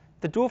small,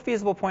 the dual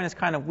feasible point is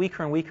kind of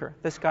weaker and weaker,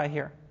 this guy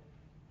here.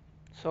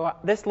 So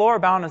this lower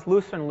bound is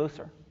looser and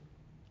looser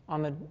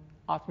on the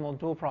optimal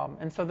dual problem.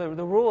 And so the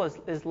rule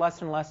is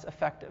less and less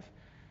effective.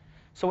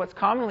 So what's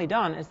commonly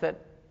done is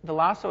that the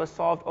lasso is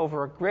solved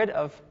over a grid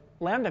of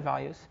lambda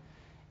values,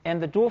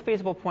 and the dual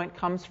feasible point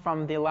comes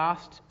from the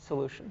last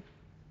solution.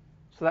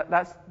 So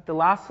that's the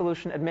last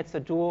solution admits a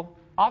dual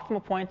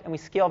optimal point, and we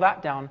scale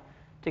that down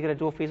to get a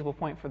dual feasible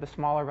point for the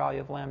smaller value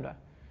of lambda.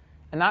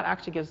 And that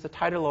actually gives the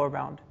tighter lower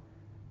bound.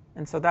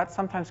 And so that's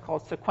sometimes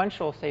called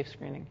sequential safe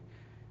screening.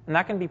 And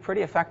that can be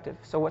pretty effective.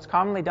 So what's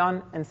commonly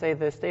done in, say,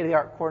 the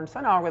state-of-the-art coordinate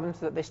descent algorithms is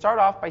that they start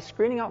off by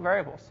screening out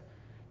variables.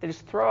 They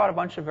just throw out a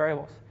bunch of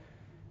variables.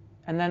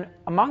 And then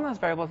among those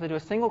variables, they do a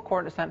single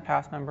coordinate descent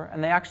pass number,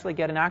 and they actually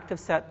get an active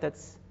set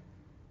that's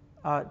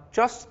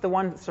just the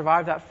one that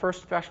survived that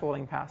first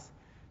thresholding pass.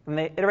 And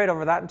they iterate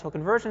over that until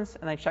convergence,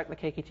 and they check the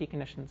KKT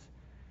conditions.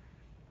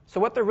 So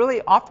what they're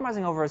really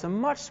optimizing over is a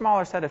much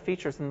smaller set of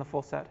features than the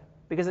full set,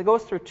 because it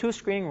goes through two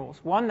screening rules.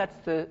 One, that's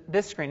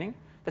this screening.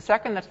 The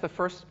second, that's the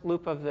first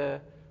loop of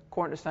the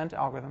coordinate descent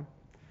algorithm.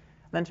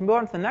 And then to move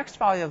on to the next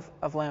value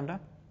of lambda,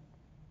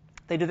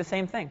 they do the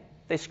same thing.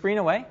 They screen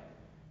away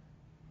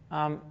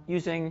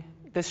using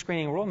this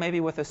screening rule, maybe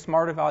with a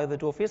smarter value of the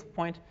dual feasible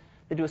point.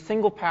 They do a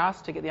single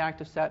pass to get the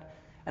active set,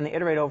 and they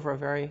iterate over a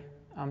very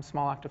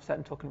small active set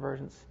until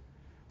convergence.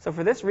 So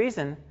for this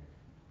reason,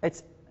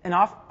 it's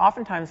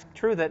oftentimes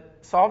true that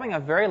solving a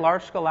very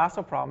large-scale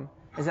lasso problem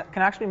can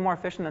actually be more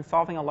efficient than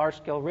solving a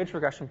large-scale ridge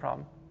regression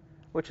problem,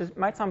 which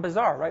might sound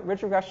bizarre, right?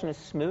 Ridge regression is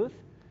smooth.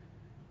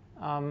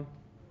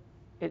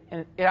 It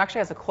actually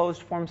has a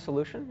closed-form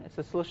solution. It's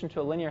a solution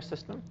to a linear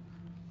system.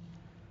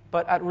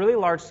 But at really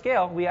large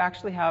scale, we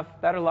actually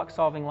have better luck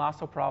solving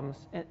lasso problems,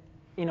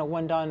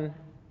 when done,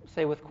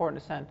 say, with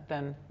coordinate descent,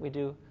 than we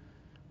do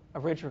a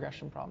ridge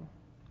regression problem,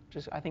 which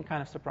is, I think,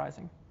 kind of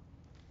surprising.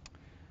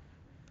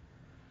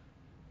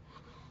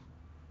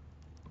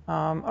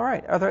 All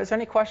right. Is there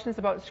any questions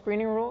about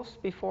screening rules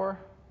before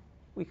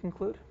we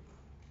conclude?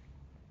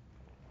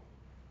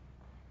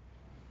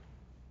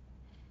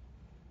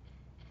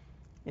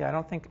 Yeah, I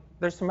don't think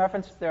there's some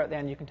references there at the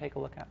end you can take a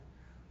look at.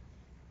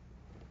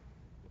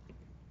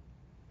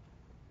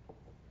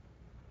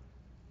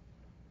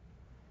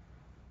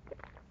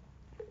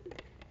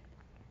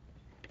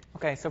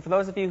 Okay, so for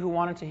those of you who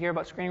wanted to hear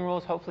about screening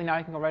rules, hopefully now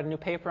you can go write a new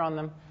paper on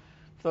them.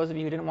 For those of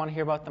you who didn't want to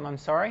hear about them, I'm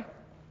sorry,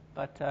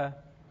 but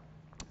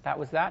that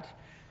was that.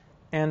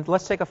 And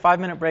let's take a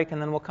 5-minute break,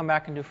 and then we'll come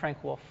back and do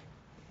Frank-Wolfe.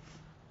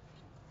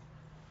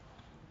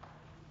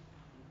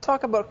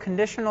 Talk about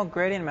conditional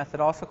gradient method,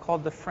 also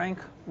called the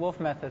Frank-Wolfe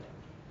method.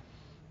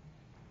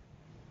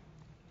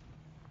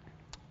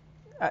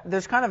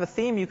 There's kind of a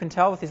theme you can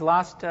tell with these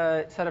last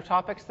set of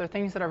topics. They're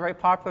things that are very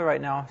popular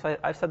right now. So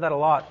I've said that a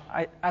lot.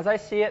 As I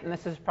see it, and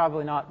this is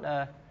probably not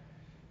a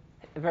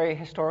very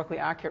historically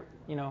accurate,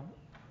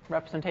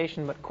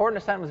 representation, but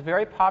coordinate descent was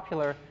very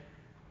popular,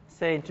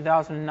 say in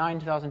 2009,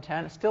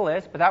 2010. It still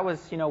is, but that was,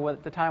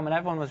 at the time when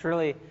everyone was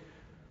really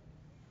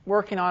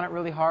working on it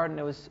really hard, and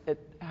it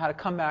had a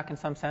comeback in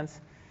some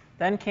sense.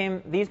 Then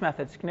came these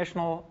methods,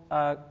 conditional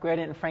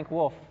gradient and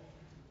Frank-Wolfe,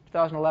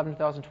 2011,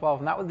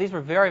 2012. And these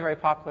were very, very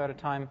popular at a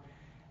time.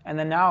 And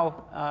then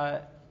now,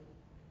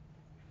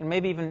 and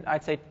maybe even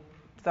I'd say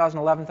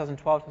 2011,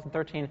 2012,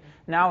 2013,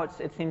 now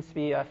it seems to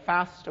be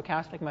fast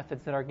stochastic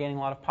methods that are gaining a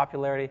lot of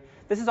popularity.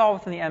 This is all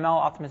within the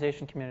ML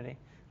optimization community.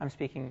 I'm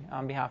speaking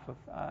on behalf of,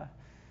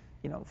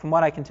 from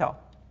what I can tell.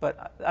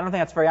 But I don't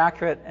think that's very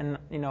accurate, and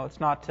it's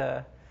not.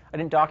 I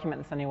didn't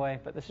document this anyway,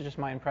 but this is just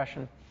my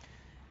impression.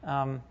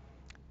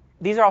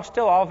 These are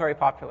still all very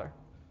popular.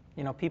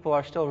 People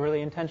are still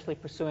really intensely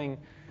pursuing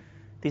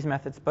these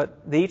methods,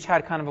 but they each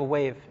had kind of a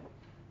wave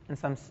in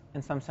some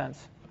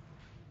sense.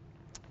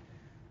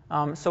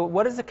 So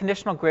what does the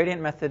conditional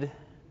gradient method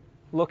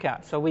look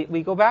at? So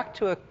we go back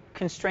to a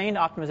constrained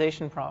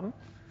optimization problem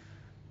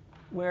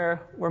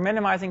where we're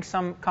minimizing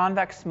some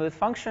convex smooth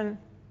function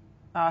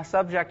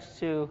subject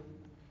to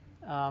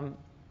a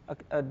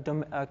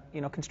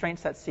constraint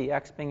set C,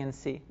 x being in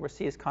C, where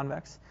C is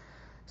convex.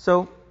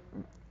 So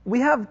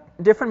we have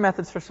different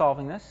methods for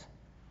solving this,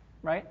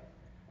 right?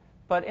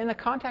 But in the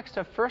context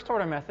of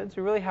first-order methods,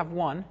 we really have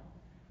one,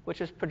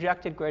 which is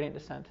projected gradient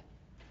descent.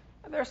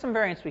 There's some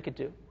variants we could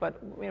do,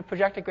 but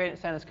projected gradient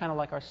descent is kind of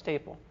like our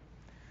staple.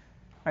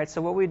 Right,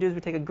 so what we do is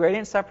we take a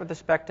gradient step with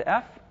respect to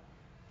f,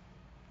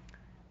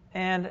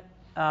 and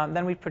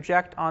then we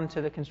project onto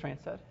the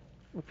constraint set.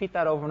 Repeat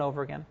that over and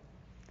over again.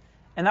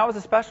 And that was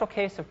a special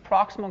case of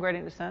proximal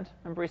gradient descent.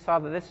 Remember, we saw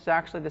that this is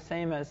actually the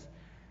same as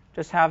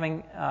just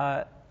having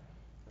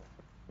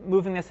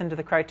moving this into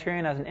the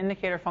criterion as an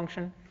indicator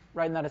function,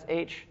 writing that as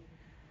h.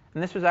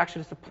 And this was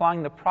actually just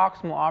applying the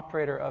proximal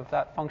operator of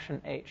that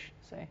function h,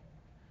 say.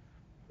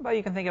 But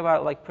you can think about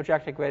it like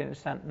projected gradient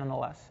descent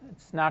nonetheless.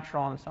 It's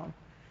natural on its own.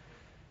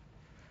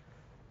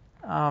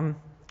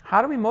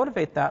 How do we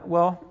motivate that?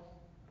 Well,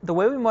 the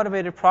way we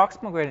motivated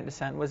proximal gradient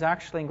descent was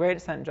actually, and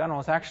gradient descent in general,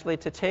 was actually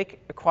to take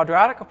a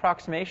quadratic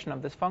approximation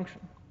of this function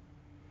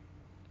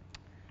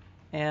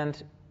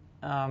and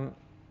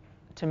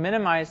to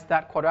minimize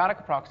that quadratic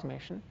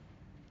approximation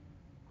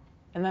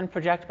and then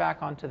project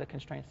back onto the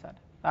constraint set.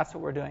 That's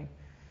what we're doing.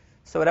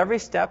 So at every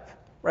step,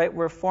 right,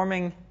 we're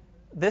forming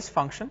this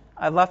function.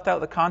 I left out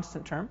the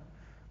constant term,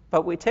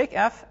 but we take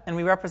f and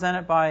we represent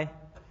it by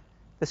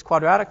this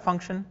quadratic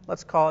function.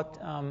 Let's call it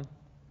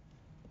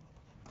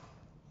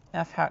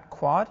f hat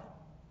quad,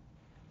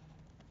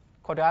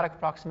 quadratic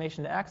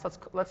approximation to x.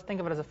 Let's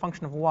think of it as a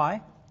function of y.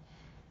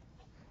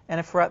 And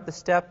if we're at the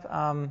step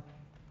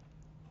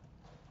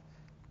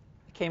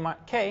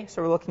k,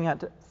 so we're looking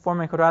at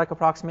forming a quadratic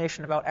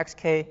approximation about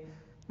xk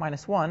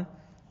minus 1,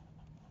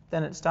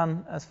 then it's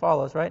done as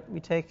follows, right? We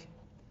take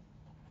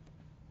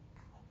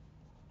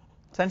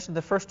essentially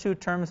the first two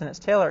terms in its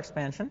Taylor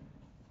expansion.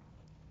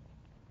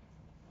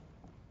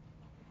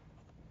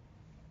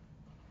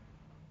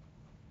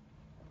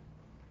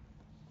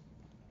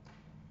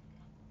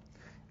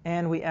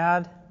 And we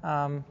add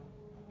a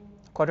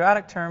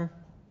quadratic term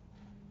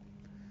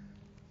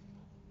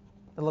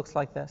that looks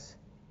like this.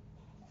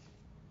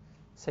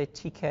 Say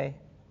tk.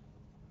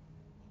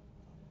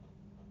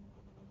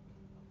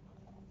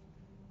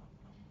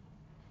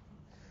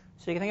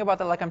 So you can think about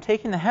that like I'm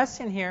taking the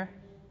Hessian here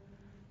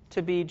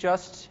to be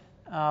just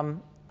a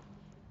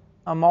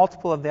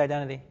multiple of the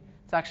identity.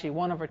 It's actually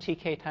 1 over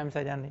tk times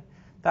identity.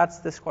 That's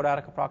this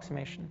quadratic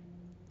approximation.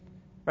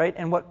 Right?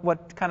 And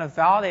what kind of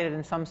validated,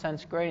 in some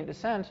sense, gradient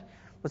descent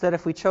was that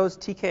if we chose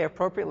tk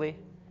appropriately,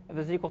 if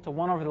it's equal to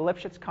 1 over the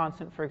Lipschitz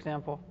constant, for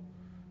example,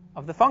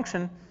 of the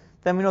function,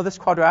 then we know this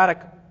quadratic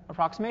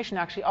approximation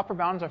actually upper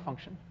bounds our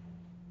function.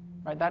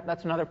 Right?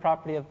 That's another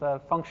property of the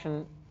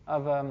function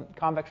of a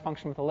convex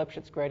function with a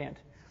Lipschitz gradient.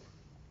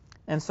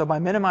 And so by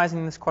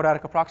minimizing this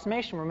quadratic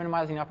approximation, we're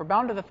minimizing the upper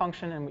bound of the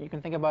function, and you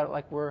can think about it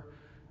like we're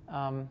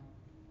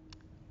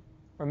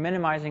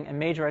minimizing a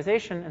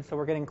majorization, and so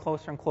we're getting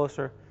closer and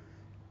closer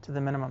to the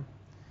minimum.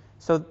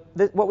 So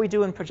what we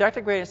do in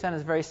projected gradient descent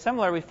is very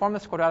similar. We form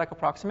this quadratic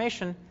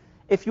approximation.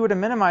 If you were to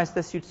minimize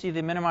this, you'd see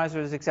the minimizer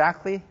is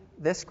exactly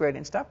this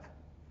gradient step.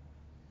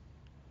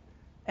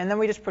 And then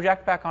we just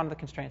project back onto the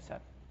constraint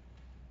set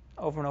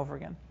over and over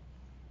again.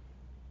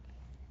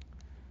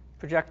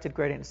 Projected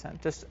gradient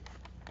descent, just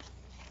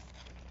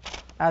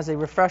as a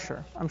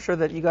refresher. I'm sure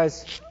that you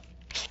guys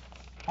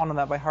all know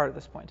that by heart at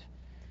this point.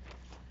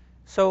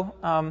 So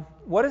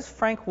what does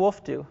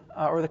Frank-Wolfe do,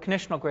 or the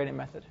conditional gradient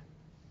method?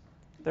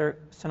 They're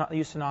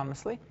used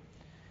synonymously.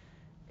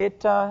 It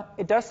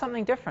does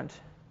something different.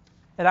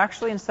 It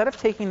actually, instead of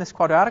taking this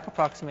quadratic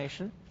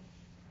approximation,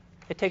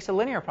 it takes a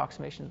linear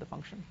approximation of the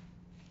function.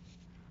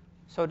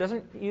 So it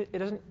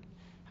doesn't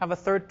have a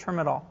third term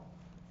at all.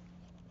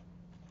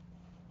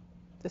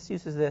 This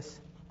uses this.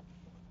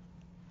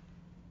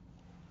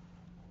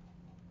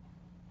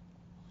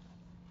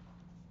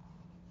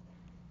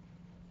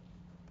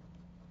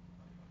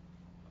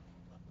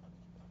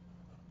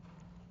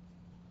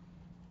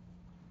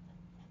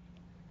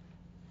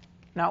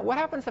 Now, what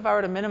happens if I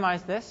were to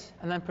minimize this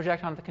and then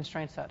project onto the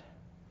constraint set?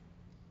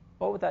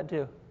 What would that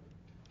do?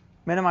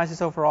 Minimize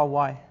this over all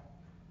y.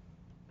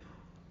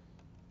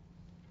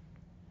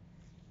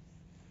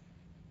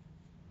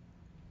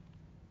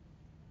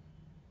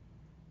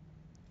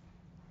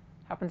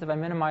 happens if I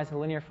minimize a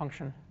linear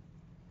function?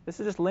 This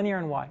is just linear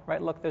in y, right?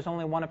 Look, there's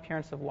only one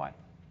appearance of y.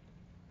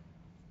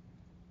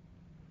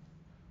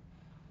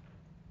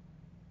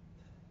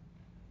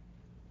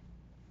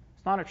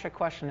 It's not a trick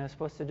question. It's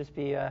supposed to just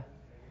be,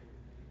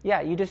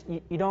 yeah, you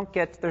don't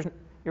get,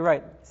 you're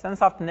right. Send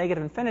this off to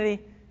negative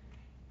infinity.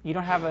 You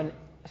don't have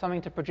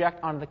something to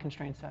project onto the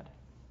constraint set.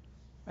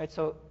 Right?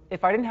 So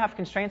if I didn't have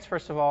constraints,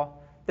 first of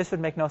all, this would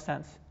make no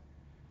sense.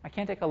 I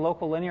can't take a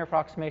local linear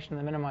approximation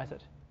and minimize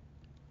it.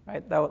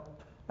 Right? That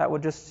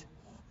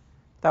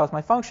was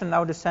my function. That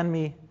would just send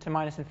me to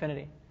minus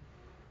infinity.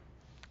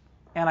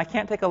 And I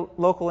can't take a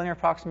local linear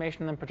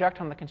approximation and then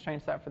project on the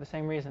constraint set for the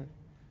same reason.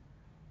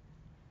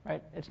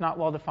 Right? It's not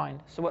well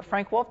defined. So what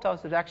Frank-Wolfe does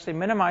is it actually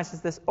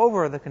minimizes this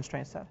over the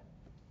constraint set.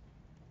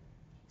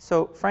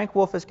 So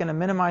Frank-Wolfe is going to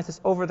minimize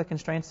this over the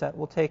constraint set.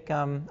 We'll take,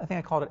 I think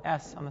I called it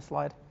S on the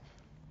slide.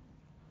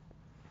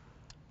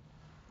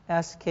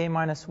 S k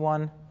minus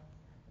 1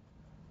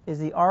 is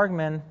the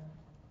argmin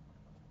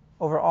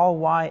over all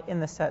y in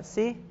the set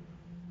C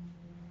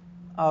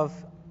of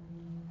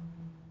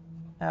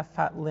f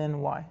hat ln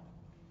y.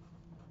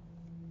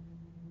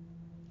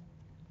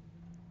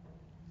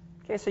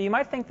 Okay, so you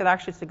might think that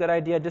actually it's a good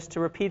idea just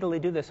to repeatedly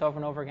do this over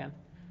and over again,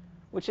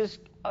 which is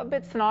a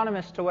bit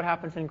synonymous to what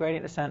happens in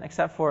gradient descent,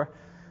 except for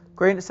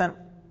gradient descent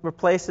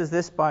replaces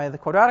this by the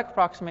quadratic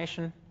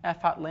approximation, f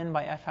hat ln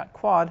by f hat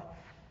quad,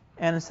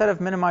 and instead of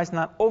minimizing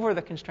that over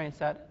the constraint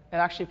set, it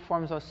actually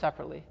performs those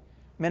separately.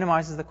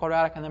 Minimizes the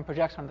quadratic and then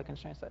projects onto the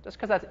constraint set, just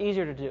because that's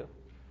easier to do.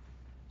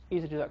 It's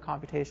easier to do that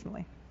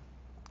computationally.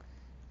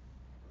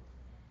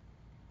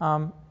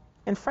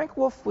 In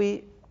Frank-Wolfe,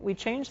 we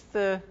changed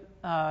the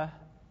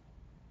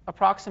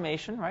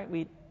approximation, right?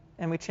 We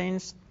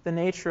changed the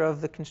nature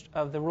of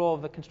the role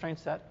of the constraint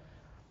set.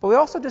 But we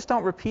also just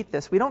don't repeat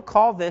this. We don't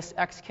call this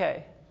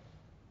xk.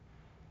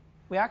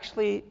 We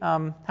actually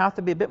have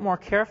to be a bit more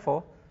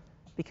careful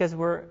because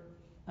we're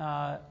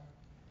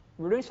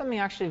doing something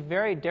actually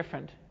very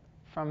different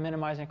from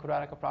minimizing a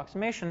quadratic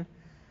approximation.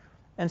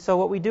 And so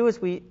what we do is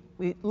we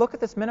look at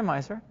this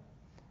minimizer,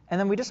 and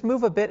then we just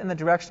move a bit in the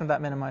direction of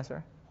that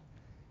minimizer.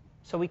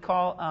 So we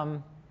call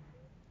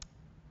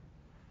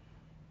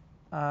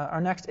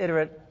our next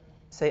iterate,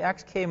 say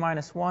xk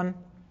minus 1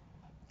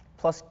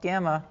 plus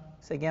gamma,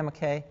 say gamma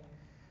k,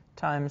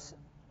 times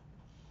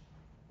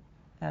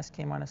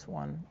sk minus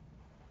 1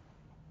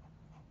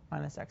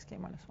 minus xk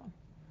minus 1.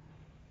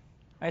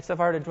 Right, so if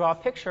I were to draw a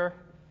picture,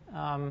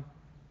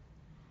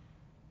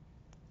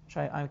 which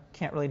I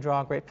can't really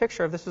draw a great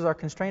picture, if this was our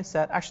constraint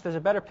set, actually there's a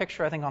better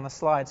picture, I think, on the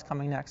slides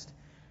coming next.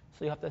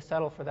 So you have to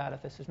settle for that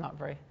if this is not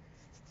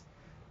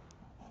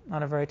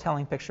a very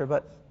telling picture.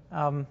 But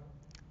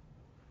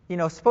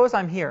suppose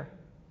I'm here,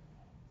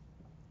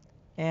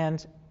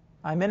 and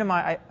I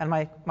minimize, and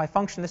my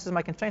function, this is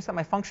my constraint set,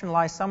 my function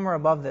lies somewhere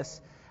above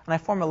this, and I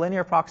form a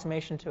linear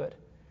approximation to it.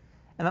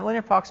 And that linear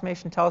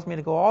approximation tells me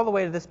to go all the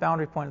way to this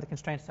boundary point of the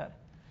constraint set.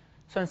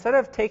 So instead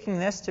of taking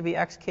this to be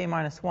xk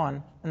minus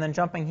 1 and then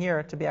jumping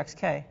here to be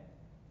xk, I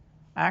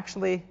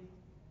actually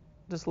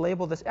just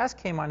label this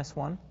sk minus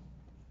 1,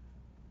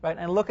 right,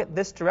 and look at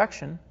this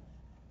direction.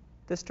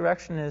 This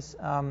direction is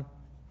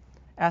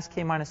sk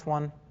minus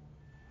 1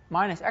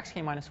 minus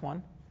xk minus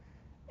 1,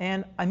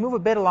 and I move a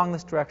bit along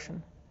this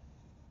direction.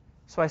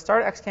 So I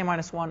start at xk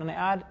minus 1, and I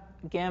add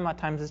gamma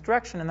times this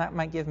direction, and that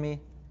might give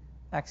me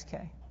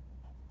xk.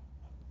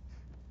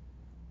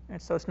 Right,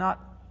 so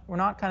we're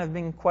not kind of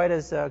being quite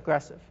as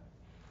aggressive.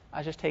 I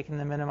was just taking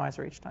the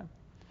minimizer each time.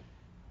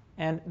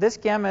 And this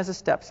gamma is a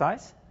step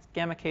size.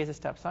 Gamma k is a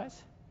step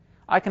size.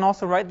 I can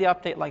also write the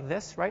update like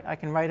this, right? I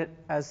can write it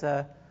as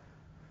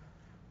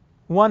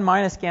 1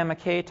 minus gamma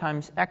k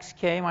times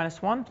xk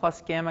minus 1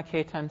 plus gamma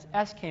k times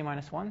sk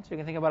minus 1. So you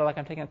can think about it like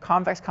I'm taking a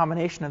convex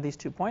combination of these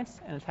 2 points,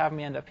 and it's having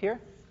me end up here.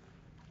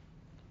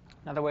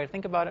 Another way to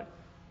think about it.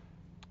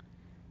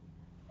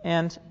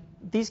 And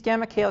these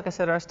gamma k, like I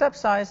said, are a step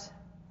size.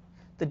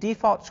 The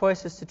default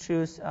choice is to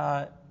choose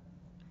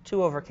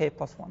 2 over k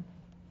plus 1.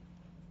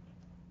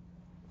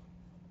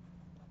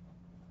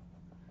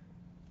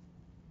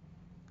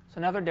 So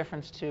another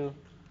difference to,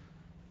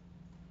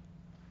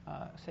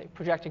 say,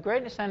 projected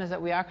gradient descent is that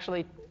we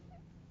actually,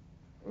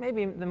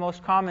 maybe the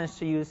most common is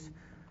to use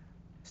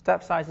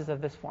step sizes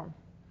of this form.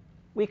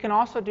 We can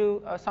also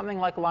do something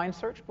like line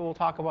search, but we'll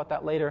talk about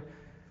that later.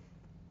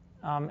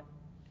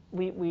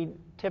 We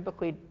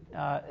typically,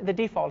 the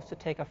default is to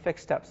take a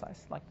fixed step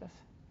size like this.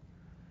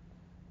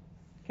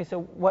 Okay,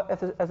 so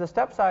as the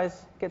step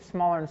size gets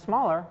smaller and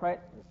smaller, right?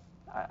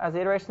 As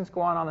the iterations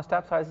go on the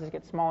step sizes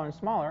get smaller and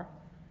smaller,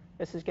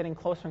 this is getting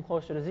closer and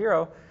closer to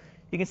 0.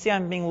 You can see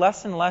I'm being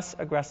less and less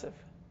aggressive.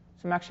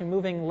 So I'm actually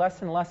moving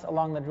less and less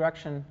along the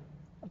direction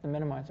of the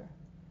minimizer.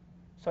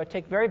 So I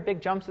take very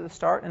big jumps at the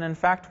start, and in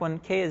fact, when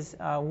k is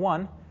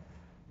 1,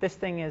 this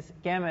thing is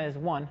gamma is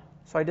 1.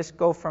 So I just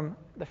go from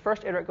the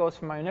first iterate goes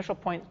from my initial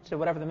point to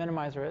whatever the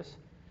minimizer is,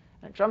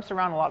 and it jumps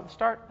around a lot at the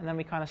start, and then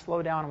we kind of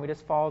slow down and we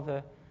just follow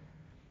the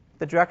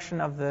direction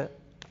of the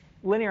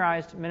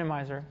linearized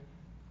minimizer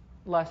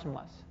less and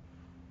less.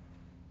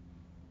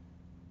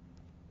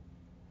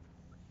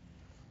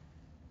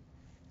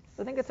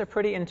 So I think it's a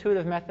pretty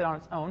intuitive method on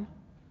its own.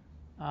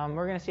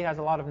 We're going to see it has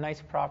a lot of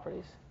nice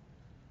properties.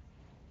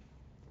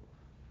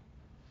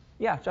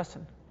 Yeah,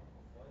 Justin.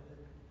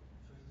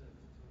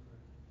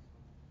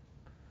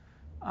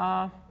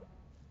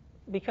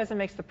 Because it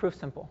makes the proof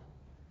simple.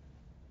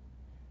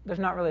 There's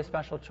not really a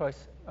special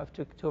choice of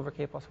 2 over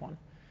k plus 1.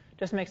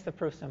 Just makes the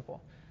proof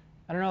simple.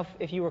 I don't know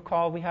if you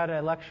recall, we had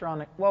a lecture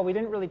on it. Well, we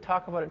didn't really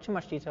talk about it in too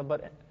much detail,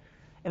 but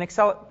in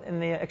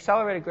the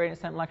accelerated gradient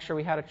descent lecture,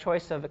 we had a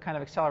choice of the kind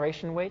of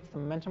acceleration weights, the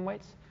momentum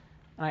weights.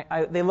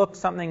 And they looked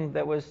something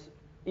that was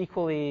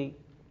equally,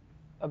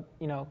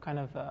 kind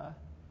of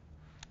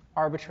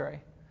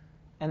arbitrary.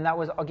 And that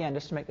was, again,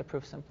 just to make the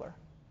proof simpler.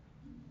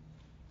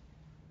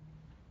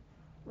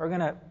 We're going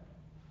to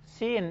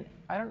see, and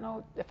I don't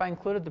know if I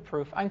included the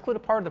proof. I included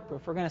part of the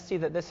proof. We're going to see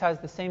that this has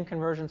the same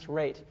convergence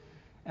rate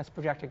as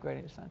projected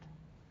gradient descent.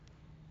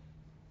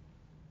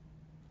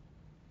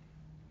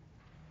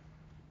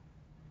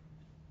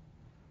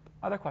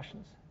 Other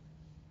questions?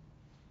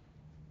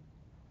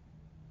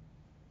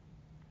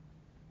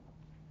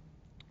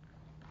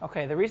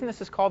 Okay, the reason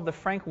this is called the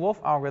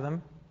Frank-Wolfe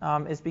algorithm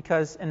is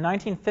because in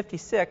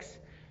 1956,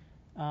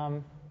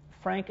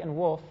 Frank and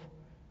Wolfe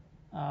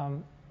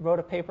wrote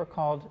a paper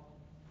called,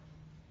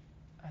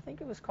 I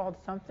think it was called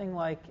something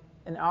like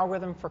an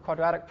algorithm for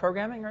quadratic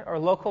programming, or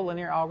local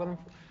linear algorithm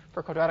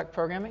for quadratic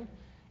programming.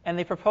 And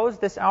they proposed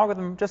this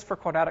algorithm just for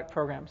quadratic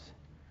programs.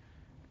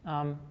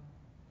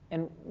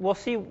 And we'll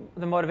see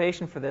the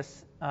motivation for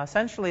this.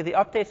 Essentially, the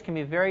updates can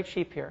be very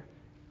cheap here,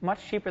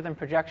 much cheaper than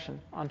projection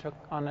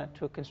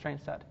to a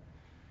constraint set.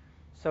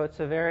 So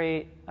it's a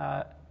very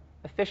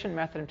efficient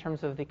method in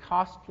terms of the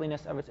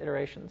costliness of its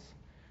iterations.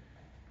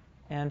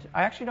 And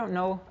I actually don't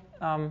know,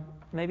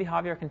 maybe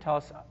Javier can tell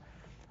us,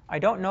 I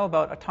don't know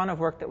about a ton of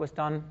work that was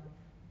done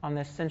on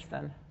this since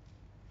then.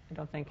 I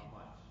don't think.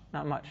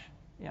 Not much.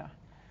 Yeah.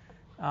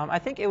 I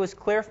think it was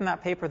clear from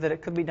that paper that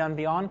it could be done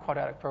beyond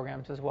quadratic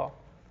programs as well.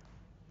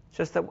 It's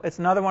just that it's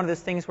another one of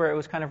those things where it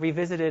was kind of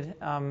revisited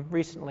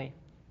recently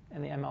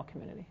in the ML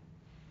community.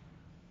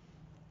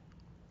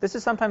 This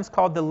is sometimes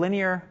called the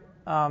linear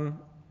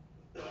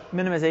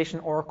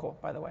minimization oracle,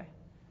 by the way.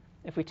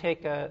 If we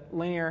take a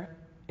linear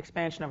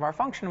expansion of our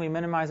function, we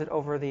minimize it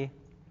over the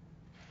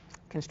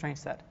constraint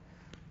set.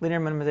 Linear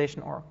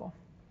minimization oracle.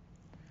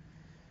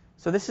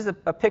 So this is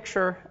a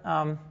picture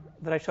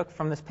that I took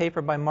from this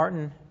paper by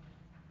Martin.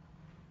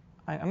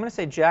 I'm going to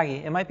say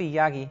Jaggi. It might be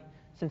Yagi,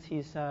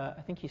 since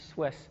I think he's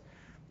Swiss.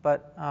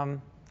 But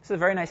this is a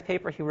very nice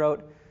paper he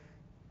wrote.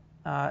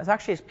 It's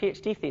actually his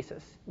PhD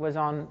thesis was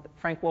on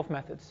Frank-Wolfe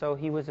methods. So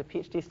he was a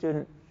PhD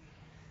student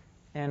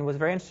and was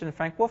very interested in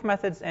Frank-Wolfe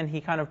methods, and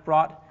he kind of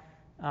brought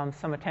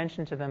some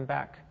attention to them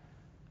back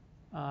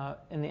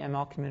in the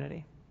ML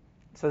community.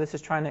 So this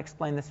is trying to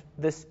explain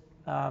this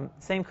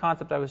same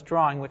concept I was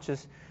drawing, which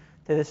is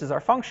that this is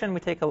our function. We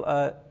take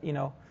a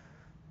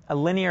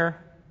linear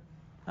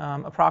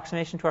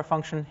approximation to our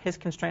function. His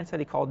constraint set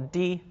he called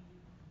D,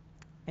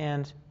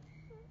 and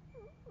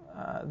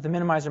the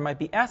minimizer might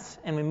be S,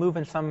 and we move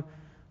in some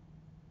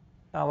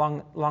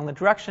along the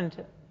direction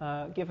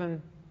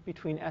given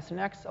between S and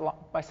X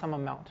by some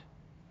amount.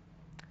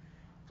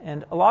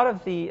 And a lot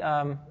of the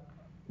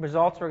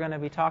results we're going to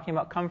be talking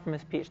about come from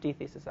his PhD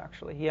thesis,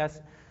 actually. He has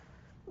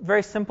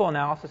very simple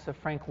analysis of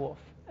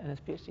Frank-Wolfe in his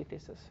PhD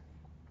thesis.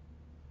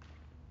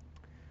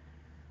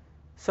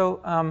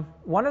 So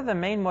one of the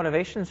main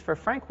motivations for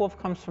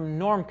Frank-Wolfe comes from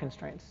norm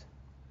constraints.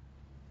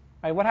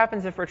 Right, what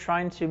happens if we're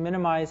trying to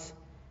minimize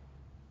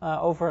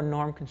over a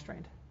norm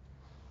constraint?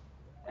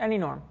 Any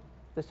norm,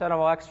 the set of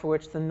all x for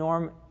which the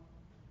norm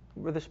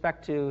with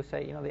respect to,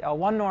 say, the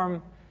L1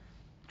 norm,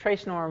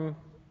 trace norm,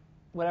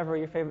 whatever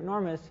your favorite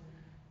norm is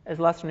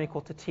less than or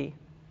equal to t.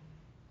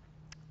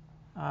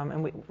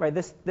 And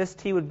this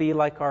t would be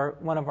like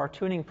one of our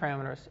tuning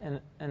parameters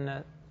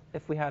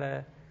if we had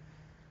a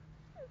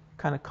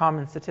kind of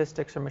common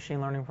statistics or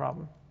machine learning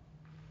problem.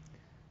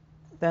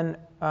 Then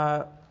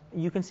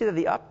you can see that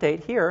the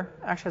update here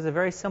actually has a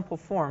very simple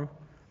form.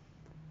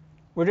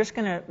 We're just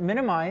going to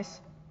minimize,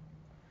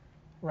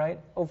 right,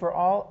 over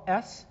all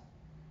s,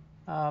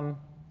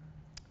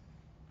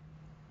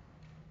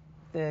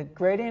 the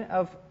gradient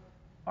of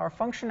our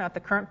function at the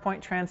current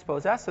point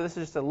transpose s. So this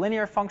is just a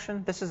linear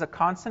function. This is a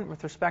constant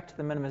with respect to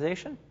the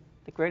minimization,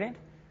 the gradient,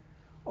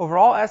 over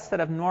all s that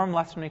have norm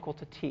less than or equal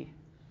to t.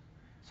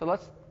 So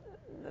let's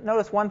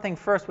notice one thing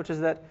first, which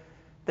is that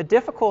the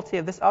difficulty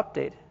of this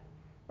update,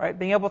 right,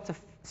 being able to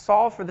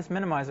solve for this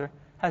minimizer,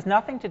 has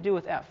nothing to do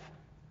with f.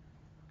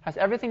 Has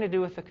everything to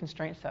do with the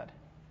constraint set,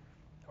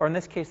 or in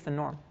this case, the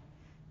norm.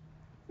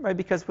 Right,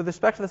 because with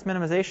respect to this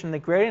minimization, the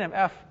gradient of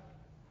f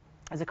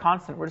is a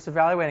constant. We're just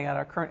evaluating at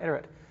our current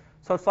iterate.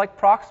 So it's like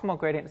proximal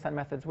gradient descent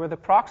methods, where the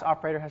prox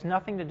operator has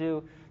nothing to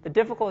do, the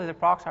difficulty of the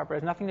prox operator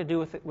has nothing to do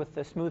with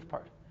the smooth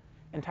part,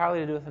 entirely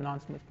to do with the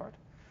non-smooth part.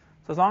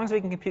 So as long as we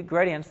can compute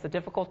gradients, the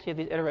difficulty of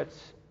these iterates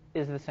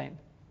is the same.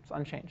 It's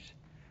unchanged.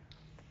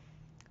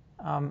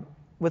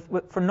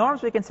 For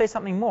norms, we can say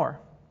something more,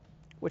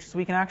 which is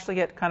we can actually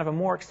get kind of a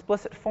more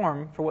explicit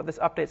form for what this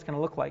update is going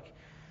to look like.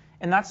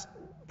 And that's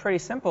pretty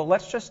simple.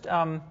 Let's just,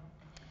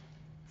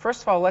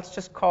 first of all, let's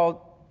just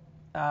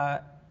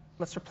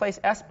let's replace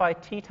s by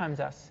t times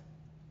s.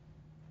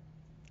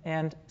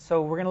 And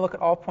so we're going to look at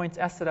all points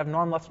s that have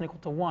norm less than or equal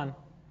to 1.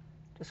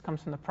 This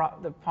comes from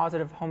the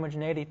positive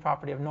homogeneity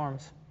property of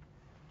norms.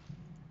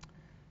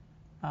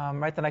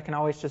 Right, that I can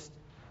always just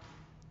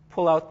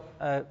pull out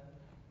a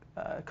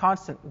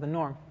constant with a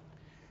norm.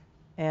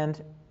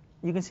 And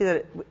you can see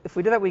that if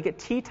we do that, we get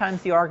t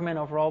times the argument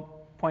over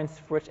all points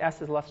for which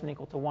s is less than or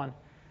equal to 1.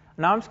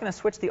 Now I'm just going to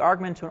switch the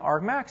argument to an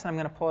argmax, and I'm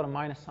going to pull out a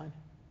minus sign.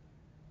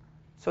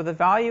 So the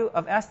value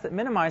of s that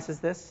minimizes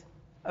this,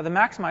 that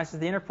maximizes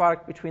the inner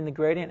product between the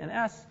gradient and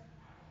s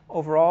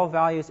over all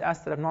values s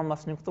that have norm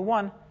less than or equal to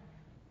 1. If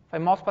I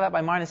multiply that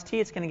by minus t,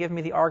 it's going to give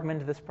me the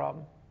argument of this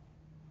problem.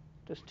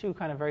 Just two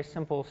kind of very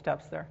simple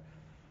steps there.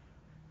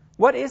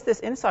 What is this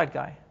inside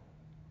guy?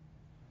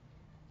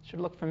 Should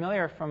look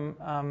familiar from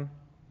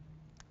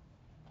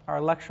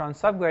our lecture on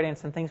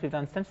subgradients and things we've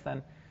done since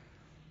then.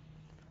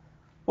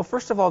 Well,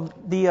 first of all,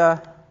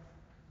 the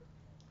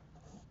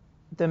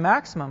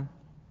maximum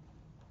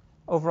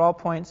over all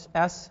points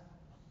s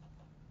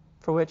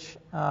for which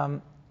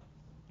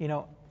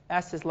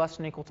s is less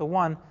than or equal to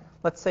 1,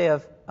 let's say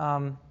of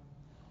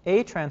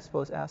A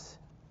transpose s,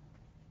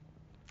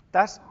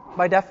 that's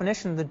by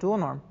definition the dual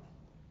norm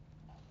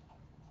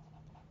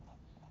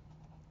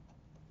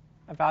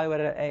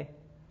evaluated at A.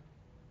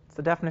 It's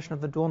the definition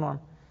of the dual norm.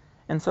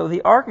 And so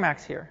the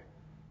argmax here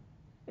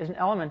is an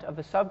element of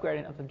the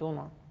subgradient of the dual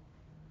norm.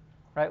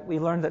 Right? We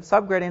learned that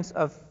subgradients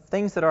of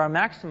things that are a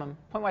maximum,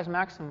 pointwise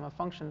maximum of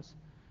functions,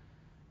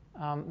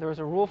 there was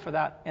a rule for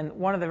that. And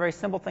one of the very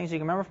simple things you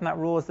can remember from that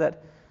rule is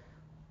that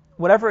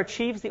whatever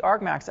achieves the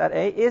argmax at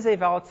A is a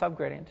valid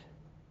subgradient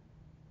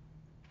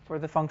for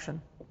the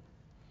function.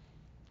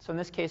 So in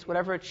this case,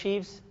 whatever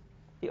achieves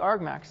the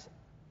argmax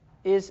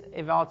is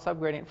a valid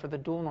subgradient for the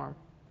dual norm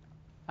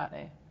at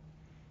A.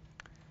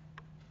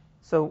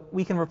 So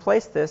we can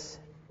replace this.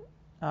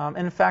 And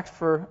in fact,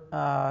 for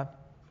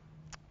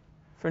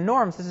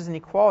norms, this is an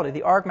equality.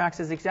 The argmax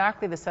is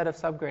exactly the set of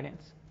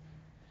subgradients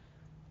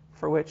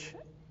for which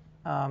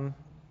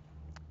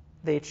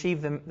they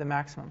achieve the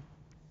maximum.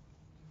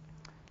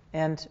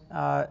 And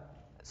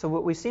so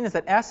what we've seen is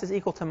that s is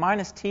equal to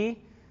minus t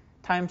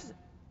times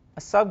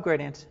a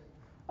subgradient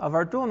of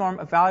our dual norm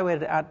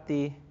evaluated at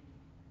the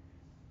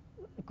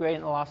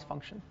gradient loss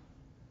function.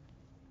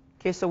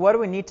 Okay, so what do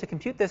we need to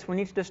compute this? We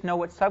need to just know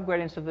what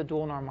subgradients of the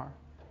dual norm are.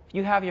 If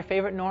you have your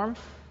favorite norm,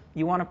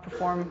 you want to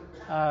perform,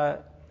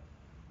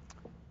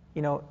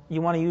 you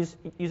want to use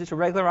it to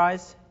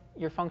regularize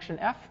your function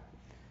f.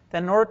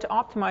 Then in order to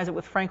optimize it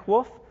with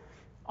Frank-Wolfe,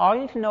 all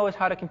you need to know is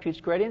how to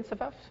compute gradients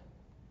of f.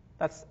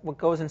 That's what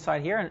goes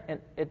inside here,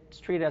 and it's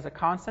treated as a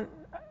constant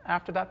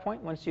after that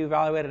point, once you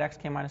evaluate at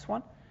xk minus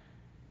 1.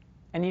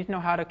 And you need to know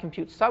how to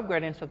compute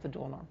subgradients of the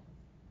dual norm.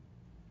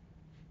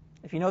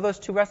 If you know those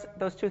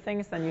two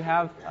things, then you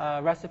have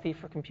a recipe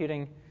for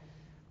computing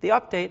the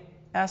update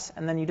s,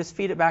 and then you just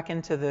feed it back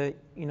into the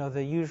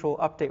the usual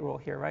update rule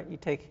here, right? You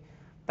take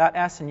that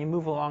s and you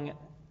move along it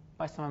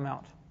by some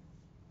amount.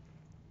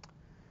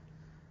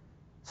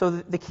 So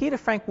the key to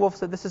Frank-Wolfe is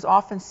that this is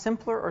often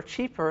simpler or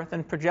cheaper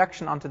than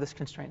projection onto this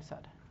constraint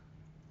set.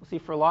 We'll see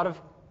for a lot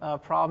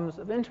of problems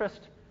of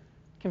interest,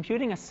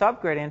 computing a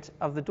subgradient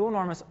of the dual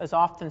norm is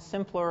often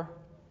simpler,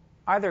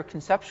 either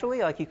conceptually,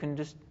 like you can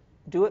just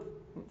do it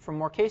for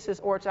more cases,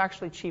 or it's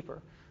actually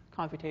cheaper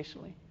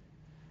computationally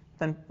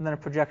than a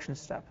projection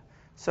step.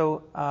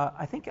 So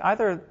I think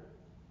either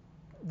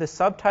the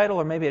subtitle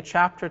or maybe a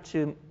chapter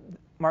to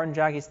Martin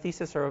Jagi's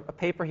thesis or a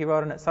paper he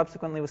wrote on it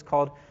subsequently was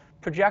called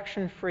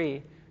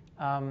Projection-Free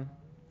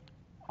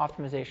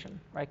Optimization,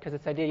 right? Because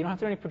it's the idea you don't have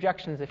to do any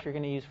projections if you're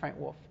going to use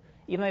Frank-Wolfe.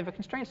 Even though you have a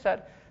constraint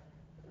set,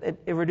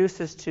 it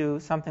reduces to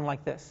something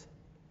like this.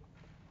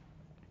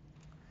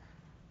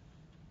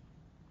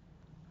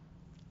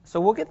 So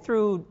we'll get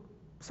through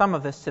some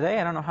of this today.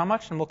 I don't know how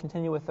much, and we'll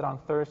continue with it on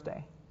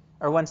Thursday,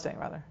 or Wednesday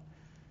rather.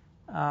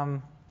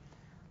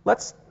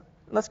 Let's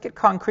get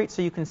concrete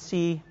so you can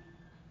see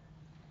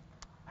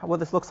what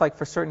this looks like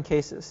for certain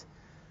cases.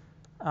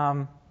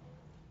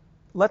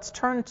 Let's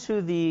turn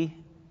to the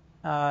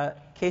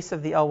case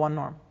of the L1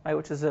 norm, right,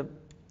 which is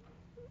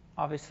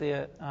obviously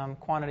a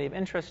quantity of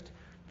interest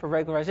for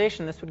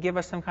regularization. This would give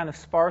us some kind of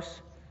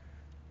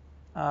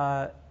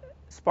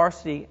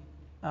sparsity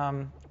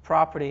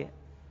property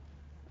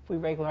if we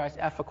regularize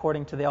f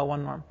according to the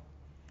L1 norm.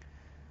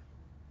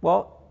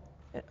 Well,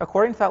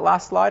 according to that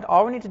last slide,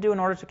 all we need to do in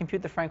order to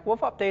compute the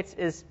Frank-Wolfe updates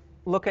is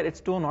look at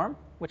its dual norm,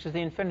 which is the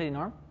infinity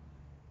norm,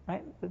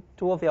 right? The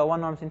dual of the L1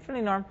 norm is the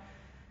infinity norm.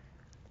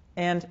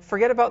 And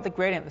forget about the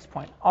gradient at this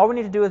point. All we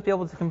need to do is be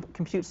able to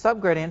compute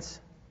subgradients.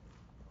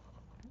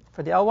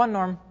 For the L1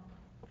 norm,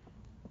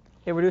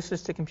 it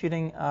reduces to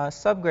computing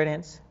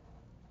subgradients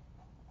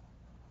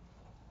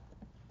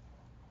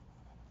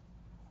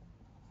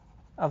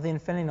of the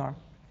infinity norm.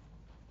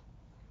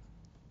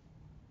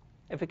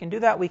 If we can do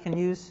that, we can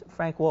use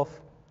Frank-Wolfe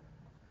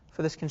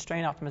for this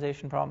constraint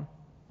optimization problem.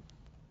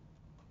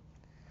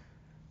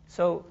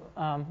 So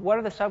what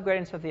are the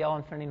subgradients of the L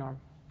infinity norm?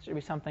 should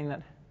be something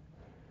that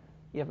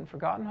you haven't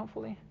forgotten,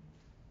 hopefully.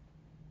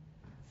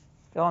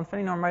 The L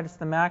infinity norm, right, is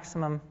the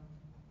maximum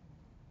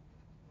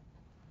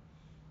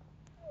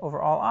over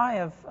all I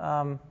of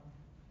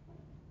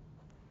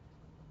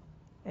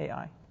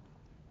AI.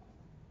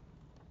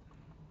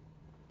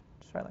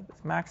 Just write like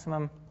this: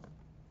 maximum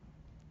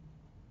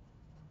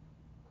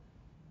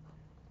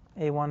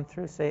A1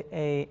 through, say,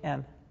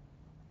 AN.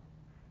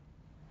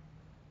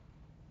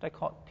 Did I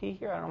call it P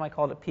here? I don't know why I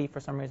called it P for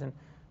some reason.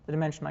 The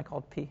dimension I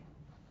called P.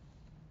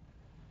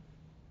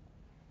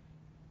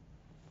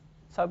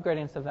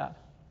 Subgradients of that.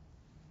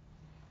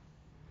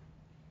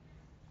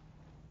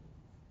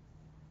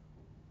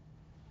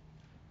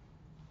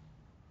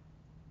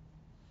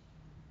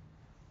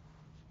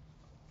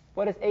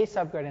 What is a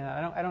subgradient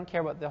of that? I don't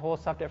care about the whole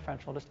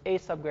subdifferential, just a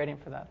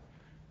subgradient for that.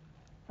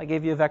 I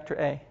gave you a vector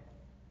A.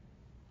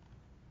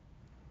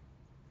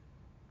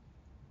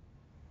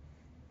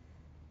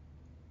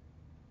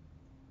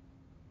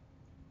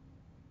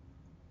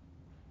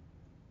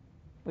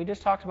 We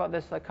just talked about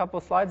this a couple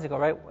of slides ago,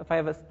 right? If I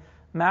have a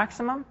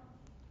maximum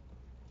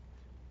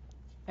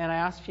and I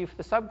asked you for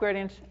the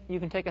subgradient, you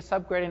can take a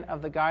subgradient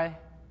of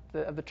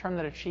of the term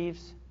that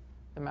achieves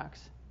the max.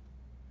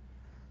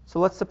 So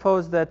let's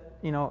suppose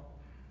that, Aij,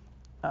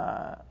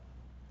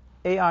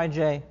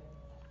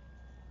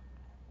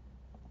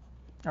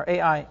 or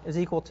Ai, is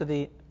equal to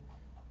the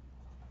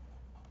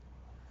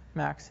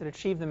max. It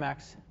achieved the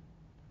max.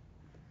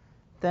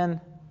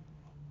 Then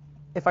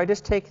if I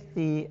just take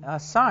the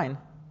sign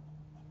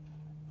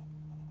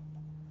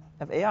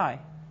of Ai,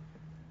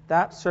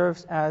 that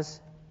serves as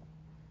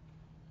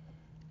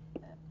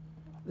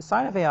the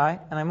sign of Ai,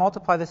 and I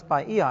multiply this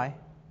by Ei.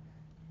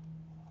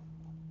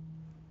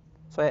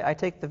 So I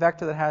take the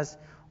vector that has,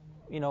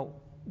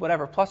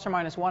 whatever, plus or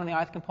minus 1 in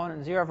the ith component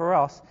and 0 everywhere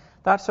else.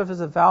 That serves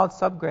as a valid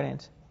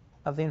subgradient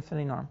of the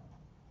infinity norm.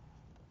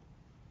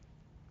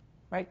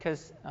 Right?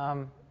 Because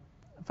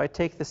if I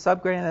take the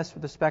subgradient of this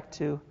with respect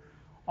to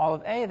all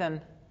of A, then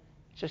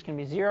it's just going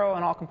to be 0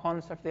 in all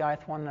components of the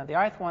ith one and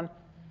the ith one.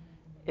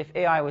 If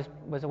Ai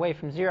was away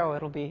from 0,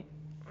 it'll be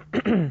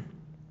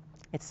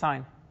its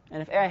sign.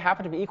 And if Ai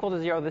happened to be equal to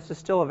 0, this is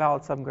still a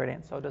valid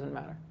subgradient, so it doesn't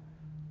matter.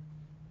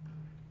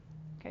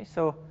 Okay,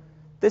 so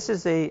this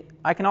is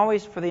I can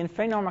always, for the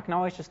infinity norm, I can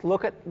always just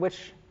look at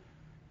which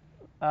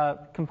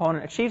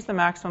component achieves the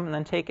maximum and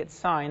then take its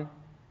sign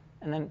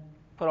and then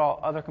put all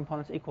other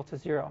components equal to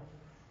 0.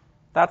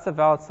 That's a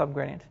valid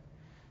subgradient.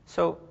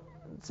 So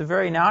it's a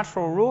very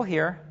natural rule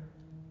here.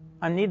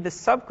 I need the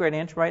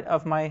subgradient, right,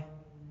 of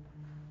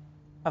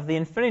the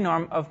infinity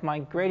norm of my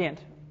gradient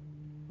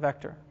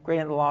vector,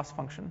 gradient of the loss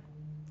function,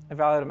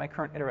 evaluated at my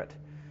current iterate.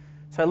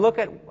 So I look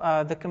at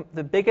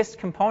the biggest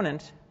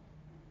component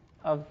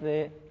of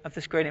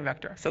this gradient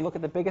vector. So look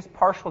at the biggest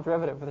partial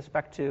derivative with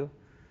respect to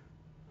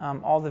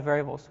all the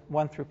variables,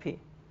 1 through p,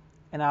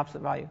 in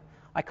absolute value.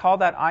 I call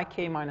that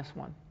ik minus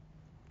 1.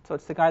 So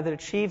it's the guy that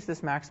achieves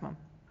this maximum.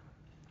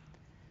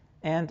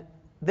 And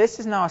this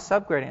is now a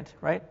subgradient,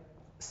 right?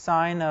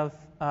 Sine of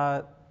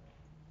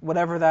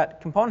whatever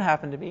that component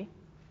happened to be,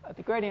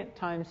 the gradient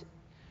times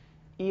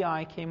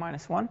eik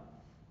minus 1.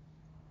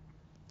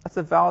 That's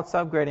a valid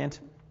subgradient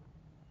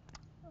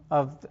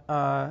of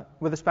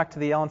with respect to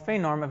the L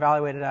infinity norm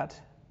evaluated at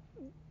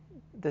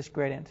this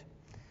gradient.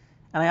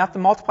 And I have to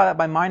multiply that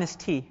by minus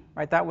t,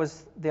 right? That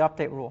was the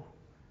update rule.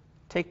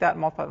 Take that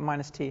and multiply it by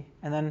minus t.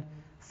 And then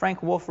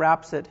Frank-Wolfe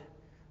wraps it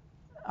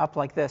up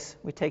like this.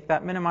 We take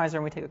that minimizer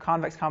and we take a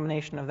convex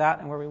combination of that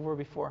and where we were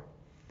before.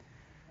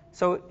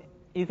 So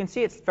you can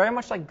see it's very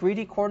much like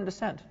greedy coordinate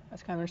descent.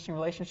 That's kind of an interesting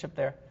relationship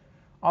there.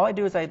 All I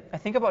do is I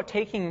think about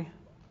taking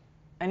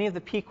any of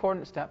the p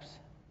coordinate steps,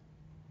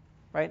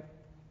 right?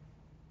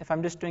 If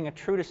I'm just doing a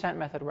true descent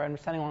method where I'm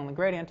descending along the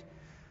gradient,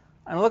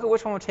 and look at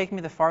which one would take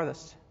me the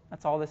farthest.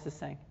 That's all this is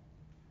saying.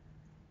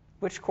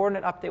 Which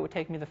coordinate update would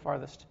take me the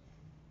farthest?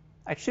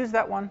 I choose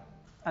that one,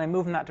 and I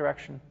move in that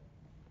direction.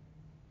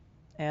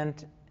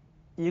 And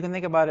you can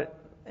think about it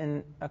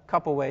in a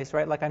couple ways,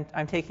 right? Like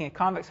I'm taking a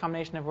convex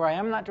combination of where I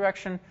am in that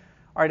direction,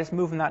 or I just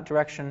move in that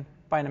direction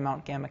by an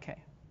amount gamma k.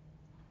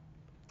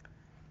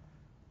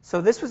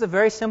 So this was a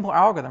very simple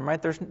algorithm,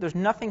 right? There's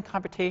nothing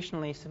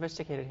computationally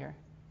sophisticated here.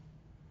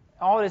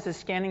 All it is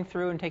scanning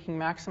through and taking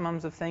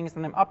maximums of things,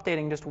 and I'm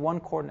updating just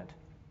one coordinate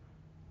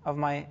of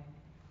my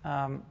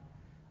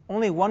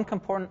only one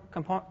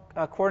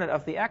coordinate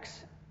of the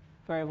x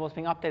variable is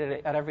being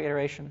updated at every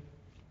iteration.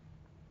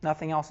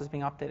 Nothing else is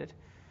being updated.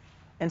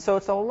 And so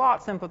it's a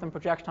lot simpler than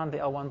projection onto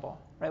the L1 ball,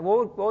 right?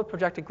 What would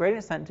projected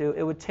gradient descent do?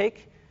 It would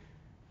take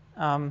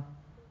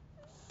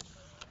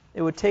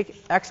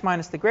x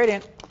minus the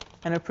gradient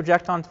and it would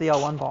project onto the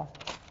L1 ball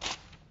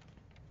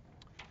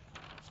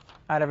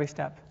at every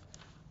step.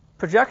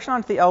 Projection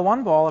onto the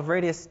L1 ball of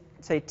radius,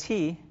 say,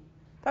 t,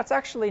 that's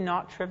actually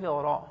not trivial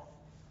at all.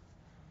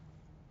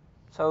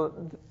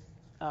 So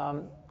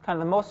kind of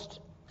the most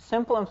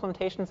simple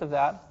implementations of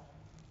that,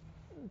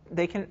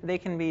 they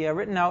can be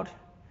written out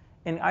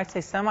in, I'd say,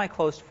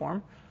 semi-closed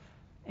form,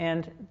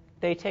 and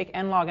they take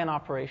n log n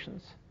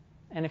operations.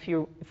 And if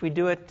we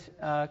do it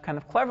kind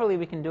of cleverly,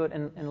 we can do it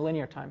in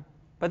linear time.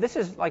 But this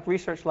is like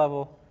research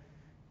level.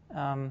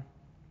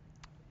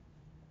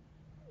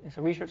 It's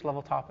a research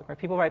level topic, right?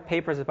 People write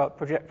papers about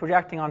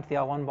projecting onto the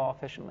L1 ball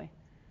efficiently.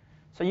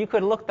 So you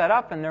could look that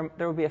up, and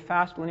there would be a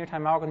fast linear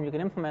time algorithm you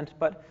could implement.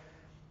 But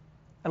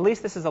at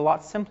least this is a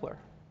lot simpler,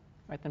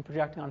 right, than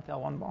projecting onto the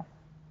L1 ball.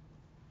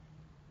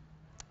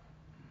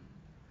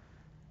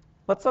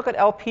 Let's look at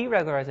LP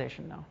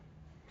regularization now.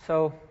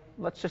 So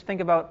let's just think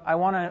about, I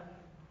want to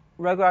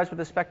regularize with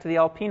respect to the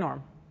LP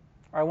norm,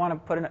 or I want to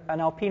put an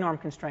LP norm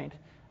constraint,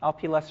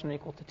 LP less than or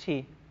equal to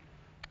t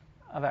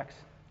of x.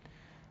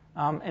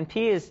 And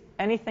p is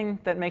anything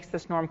that makes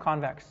this norm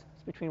convex.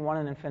 It's between 1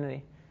 and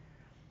infinity.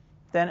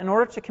 Then in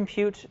order to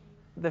compute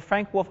the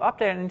Frank-Wolfe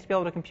update, I need to be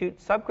able to compute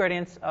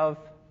subgradients of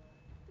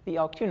the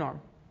LQ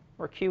norm,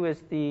 where Q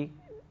is the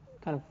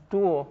kind of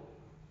dual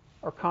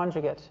or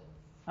conjugate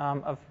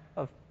of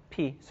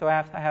P. So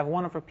I have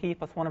 1 over P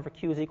plus 1 over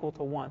Q is equal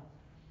to 1,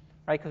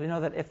 right? Because we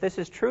know that if this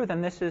is true,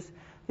 then this is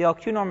the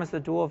LQ norm is the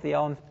dual of the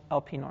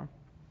LP norm.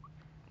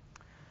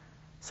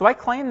 So I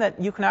claim that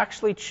you can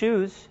actually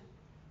choose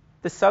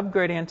the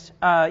subgradient.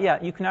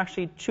 You can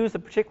actually choose a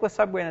particular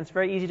subgradient. It's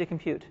very easy to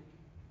compute.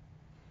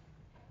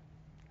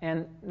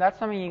 And that's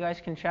something you guys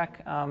can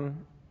check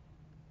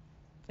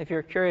if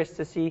you're curious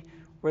to see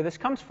where this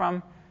comes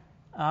from.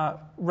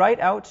 Write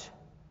out,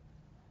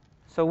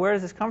 so where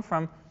does this come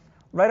from?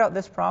 Write out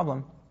this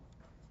problem.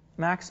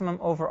 Maximum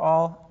over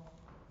all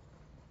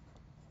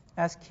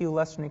SQ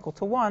less than or equal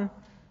to 1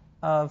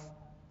 of,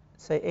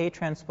 say, A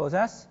transpose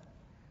S.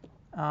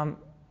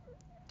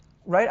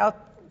 Write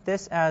out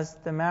this as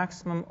the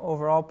maximum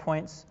over all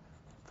points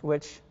for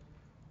which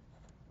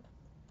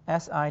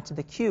Si to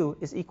the Q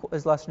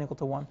is less than or equal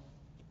to 1.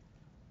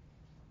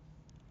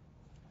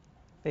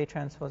 A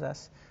transpose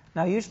S.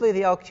 Now, usually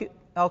the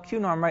LQ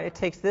norm, right, it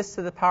takes this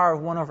to the power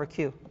of 1 over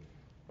Q.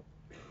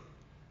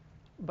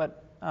 But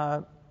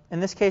in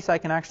this case, I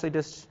can actually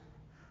just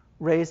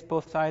raise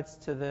both sides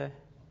to the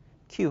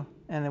Q,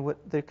 and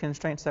the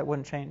constraint set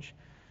wouldn't change.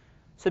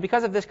 So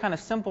because of this kind of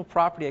simple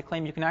property, I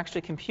claim you can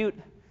actually compute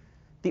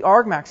the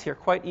argmax here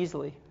quite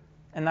easily,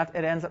 and that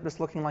it ends up just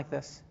looking like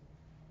this.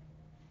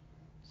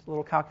 It's a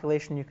little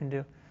calculation you can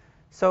do.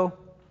 So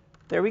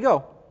there we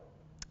go.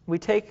 We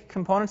take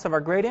components of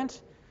our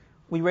gradient,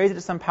 we raise it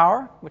to some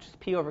power, which is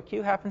P over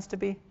Q happens to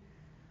be,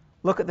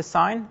 look at the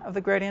sign of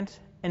the gradient,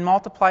 and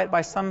multiply it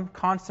by some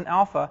constant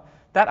alpha.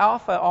 That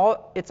alpha,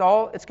 all it's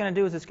going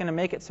to do is it's going to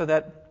make it so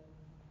that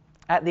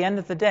at the end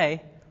of the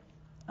day,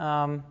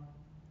 the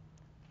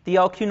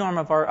LQ norm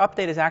of our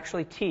update is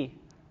actually t,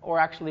 or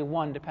actually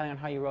 1, depending on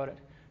how you wrote it.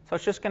 So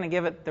it's just going to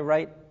give it the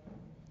right,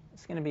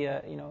 it's going to be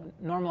a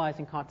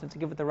normalizing constant to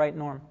give it the right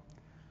norm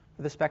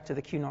with respect to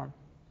the Q norm.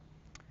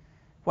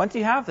 Once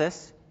you have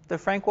this, the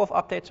Frank-Wolfe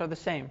updates are the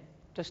same.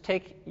 Just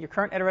take your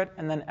current iterate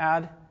and then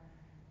add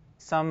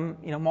some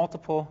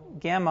multiple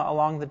gamma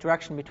along the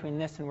direction between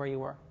this and where you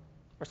were,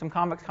 or some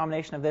convex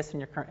combination of this and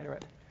your current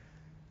iterate.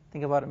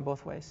 Think about it in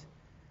both ways.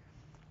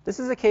 This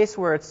is a case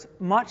where it's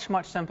much,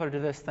 much simpler to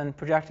do this than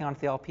projecting onto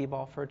the LP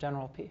ball for a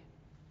general P.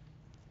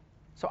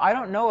 So I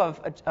don't know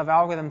of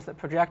algorithms that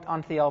project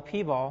onto the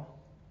LP ball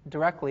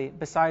directly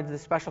besides the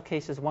special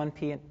cases 1,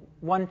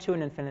 2,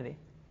 and infinity.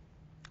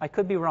 I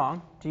could be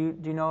wrong. Do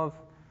you know of?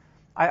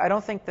 I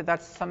don't think that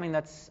that's something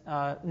that's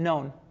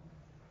known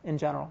in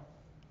general.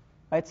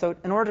 Right? So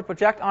in order to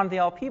project onto the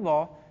LP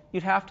ball,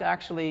 you'd have to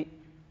actually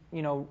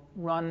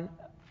run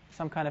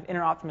some kind of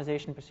inner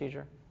optimization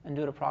procedure and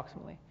do it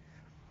approximately.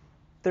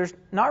 There's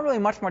not really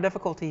much more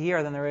difficulty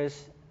here than there is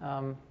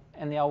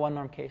in the L1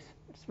 norm case.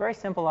 It's a very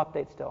simple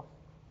update still.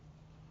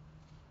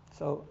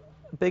 So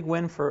a big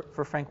win for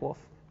Frank-Wolfe.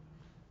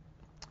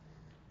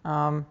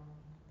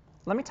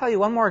 Let me tell you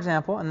one more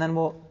example, and then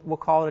we'll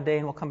call it a day,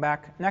 and we'll come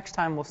back. Next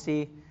time we'll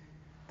see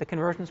the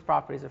convergence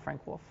properties of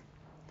Frank-Wolfe.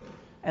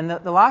 And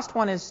the last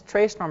one is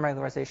trace norm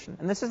regularization.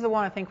 And this is the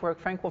one I think where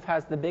Frank-Wolfe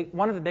has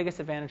one of the biggest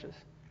advantages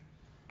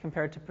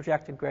compared to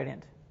projected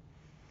gradient.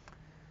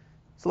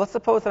 So let's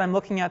suppose that I'm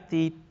looking at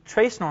the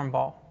trace norm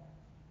ball.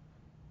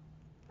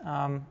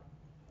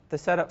 The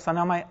setup. So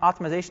now my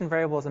optimization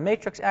variable is a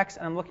matrix X,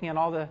 and I'm looking at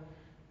all the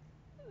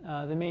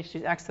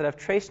matrices X that have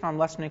trace norm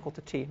less than or equal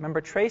to T.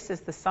 Remember, trace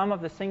is the sum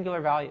of the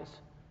singular values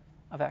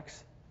of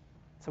X.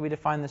 So we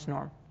define this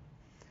norm.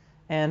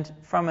 And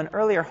from an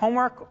earlier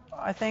homework,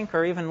 I think,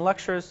 or even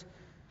lectures,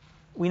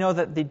 we know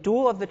that the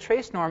dual of the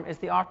trace norm is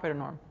the operator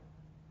norm,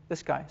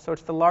 this guy. So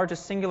it's the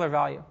largest singular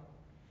value.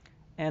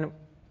 And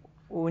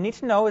what we need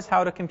to know is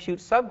how to compute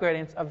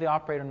subgradients of the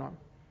operator norm.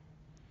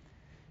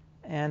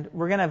 And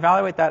we're going to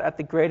evaluate that at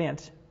the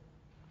gradient,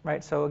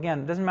 right? So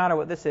again, it doesn't matter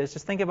what this is.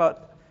 Just think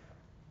about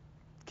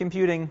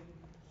computing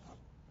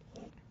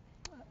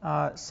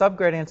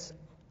subgradients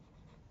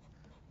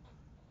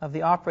of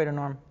the operator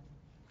norm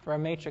for a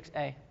matrix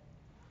A.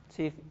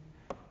 See if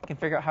you can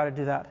figure out how to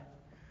do that.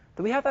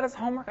 Do we have that as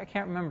homework? I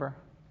can't remember.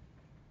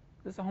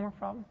 Is this a homework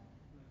problem?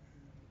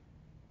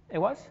 It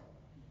was?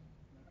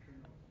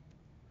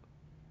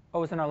 Oh,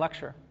 it was in our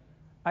lecture.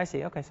 I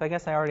see. Okay, so I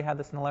guess I already had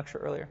this in the lecture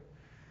earlier.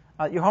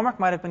 Your homework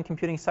might have been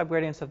computing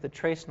subgradients of the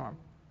trace norm.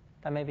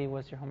 That maybe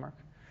was your homework.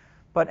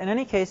 But in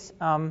any case,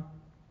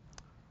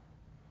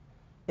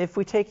 if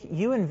we take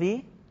u and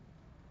v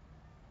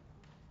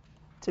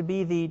to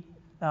be the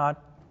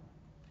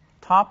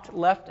top,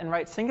 left, and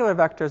right singular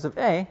vectors of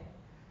A,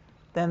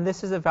 then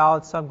this is a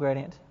valid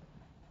subgradient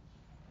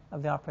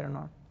of the operator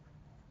norm.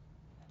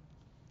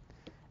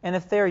 And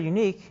if they're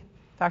unique,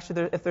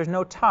 actually, if there's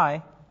no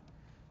tie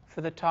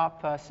for the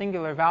top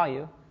singular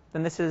value,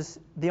 then this is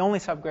the only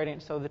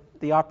subgradient, so that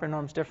the operator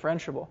norm is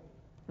differentiable.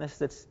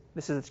 This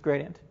is its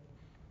gradient.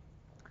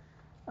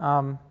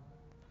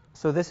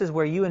 So this is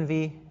where u and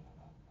v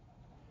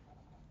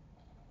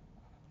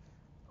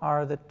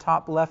are the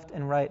top, left,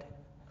 and right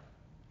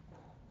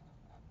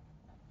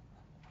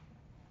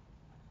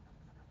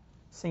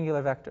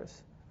singular vectors.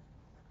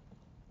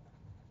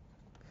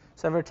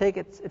 So if I take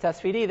its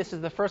SVD, this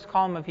is the first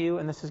column of u,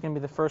 and this is going to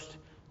be the first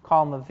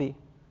column of v,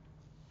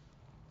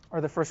 or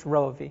the first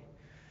row of v,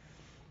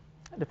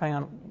 depending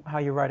on how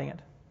you're writing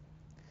it.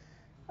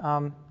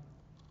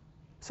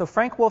 So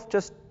Frank-Wolfe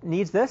just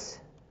needs this,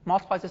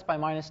 multiplies this by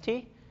minus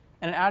t,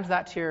 and it adds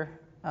that to your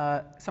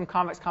some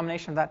convex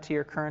combination of that to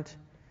your current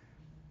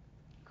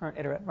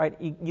iterate. Right?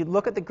 You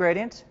look at the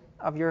gradient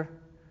of your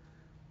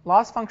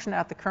loss function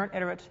at the current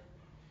iterate.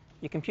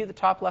 You compute the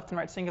top, left, and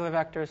right singular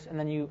vectors, and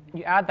then you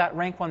add that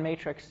rank 1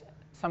 matrix,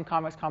 some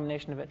convex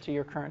combination of it, to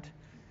your current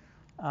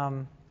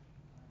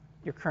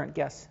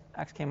guess,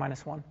 xk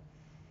minus 1.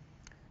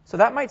 So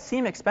that might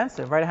seem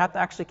expensive, right? I have to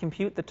actually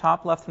compute the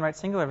top, left, and right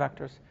singular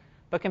vectors.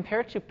 But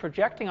compared to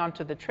projecting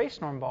onto the trace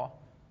norm ball,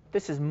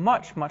 this is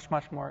much, much,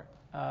 much more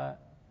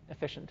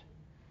efficient.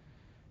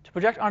 To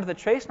project onto the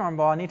trace norm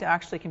ball, I need to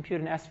actually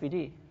compute an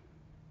SVD.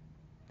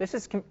 This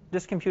is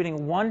just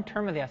computing one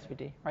term of the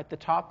SVD, right? The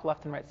top,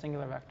 left, and right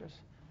singular vectors.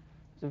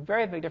 There's a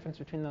very big difference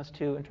between those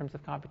two in terms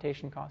of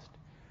computation cost.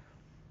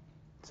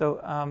 So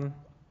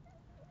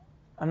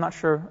I'm not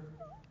sure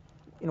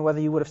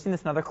whether you would have seen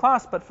this in another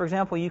class, but for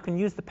example, you can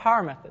use the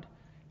power method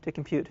to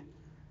compute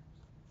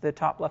the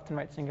top, left, and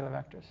right singular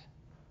vectors.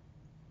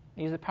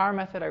 I use the power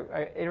method,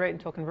 I iterate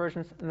until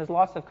convergence, and there's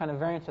lots of kind of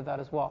variants of that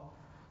as well.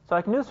 So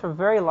I can do this for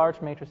very large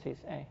matrices,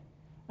 A.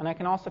 And I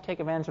can also take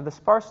advantage of the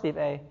sparsity of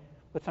A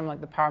with something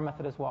like the power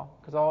method as well,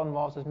 because all it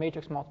involves is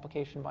matrix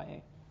multiplication by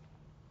A,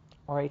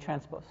 or A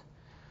transpose.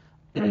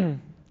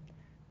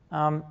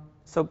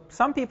 So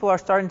some people are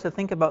starting to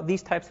think about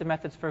these types of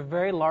methods for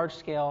very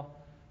large-scale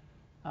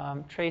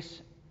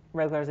trace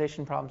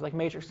regularization problems, like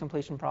matrix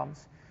completion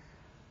problems.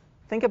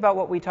 Think about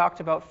what we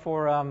talked about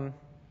for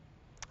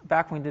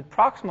back when we did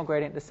proximal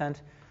gradient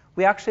descent.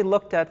 We actually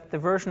looked at the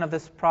version of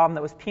this problem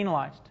that was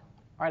penalized.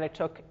 All right, I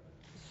took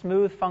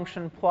smooth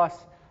function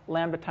plus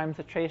lambda times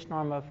the trace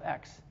norm of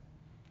x.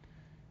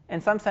 In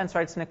some sense,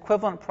 right, it's an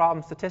equivalent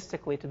problem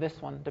statistically to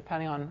this one,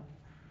 depending on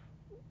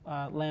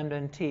lambda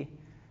and t.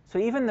 So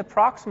even the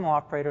proximal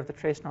operator of the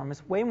trace norm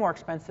is way more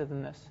expensive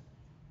than this.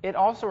 It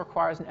also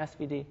requires an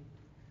SVD.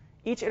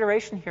 Each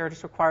iteration here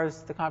just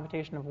requires the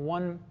computation of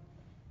one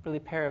really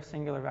pair of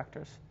singular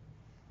vectors.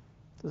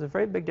 So there's a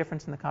very big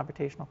difference in the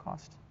computational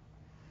cost.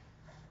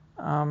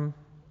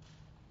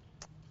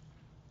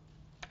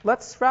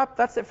 Let's wrap.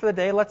 That's it for the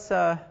day. Let's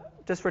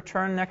just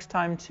return next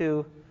time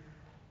to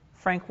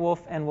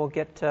Frank-Wolfe, and we'll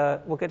get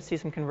to see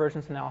some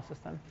convergence analysis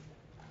then.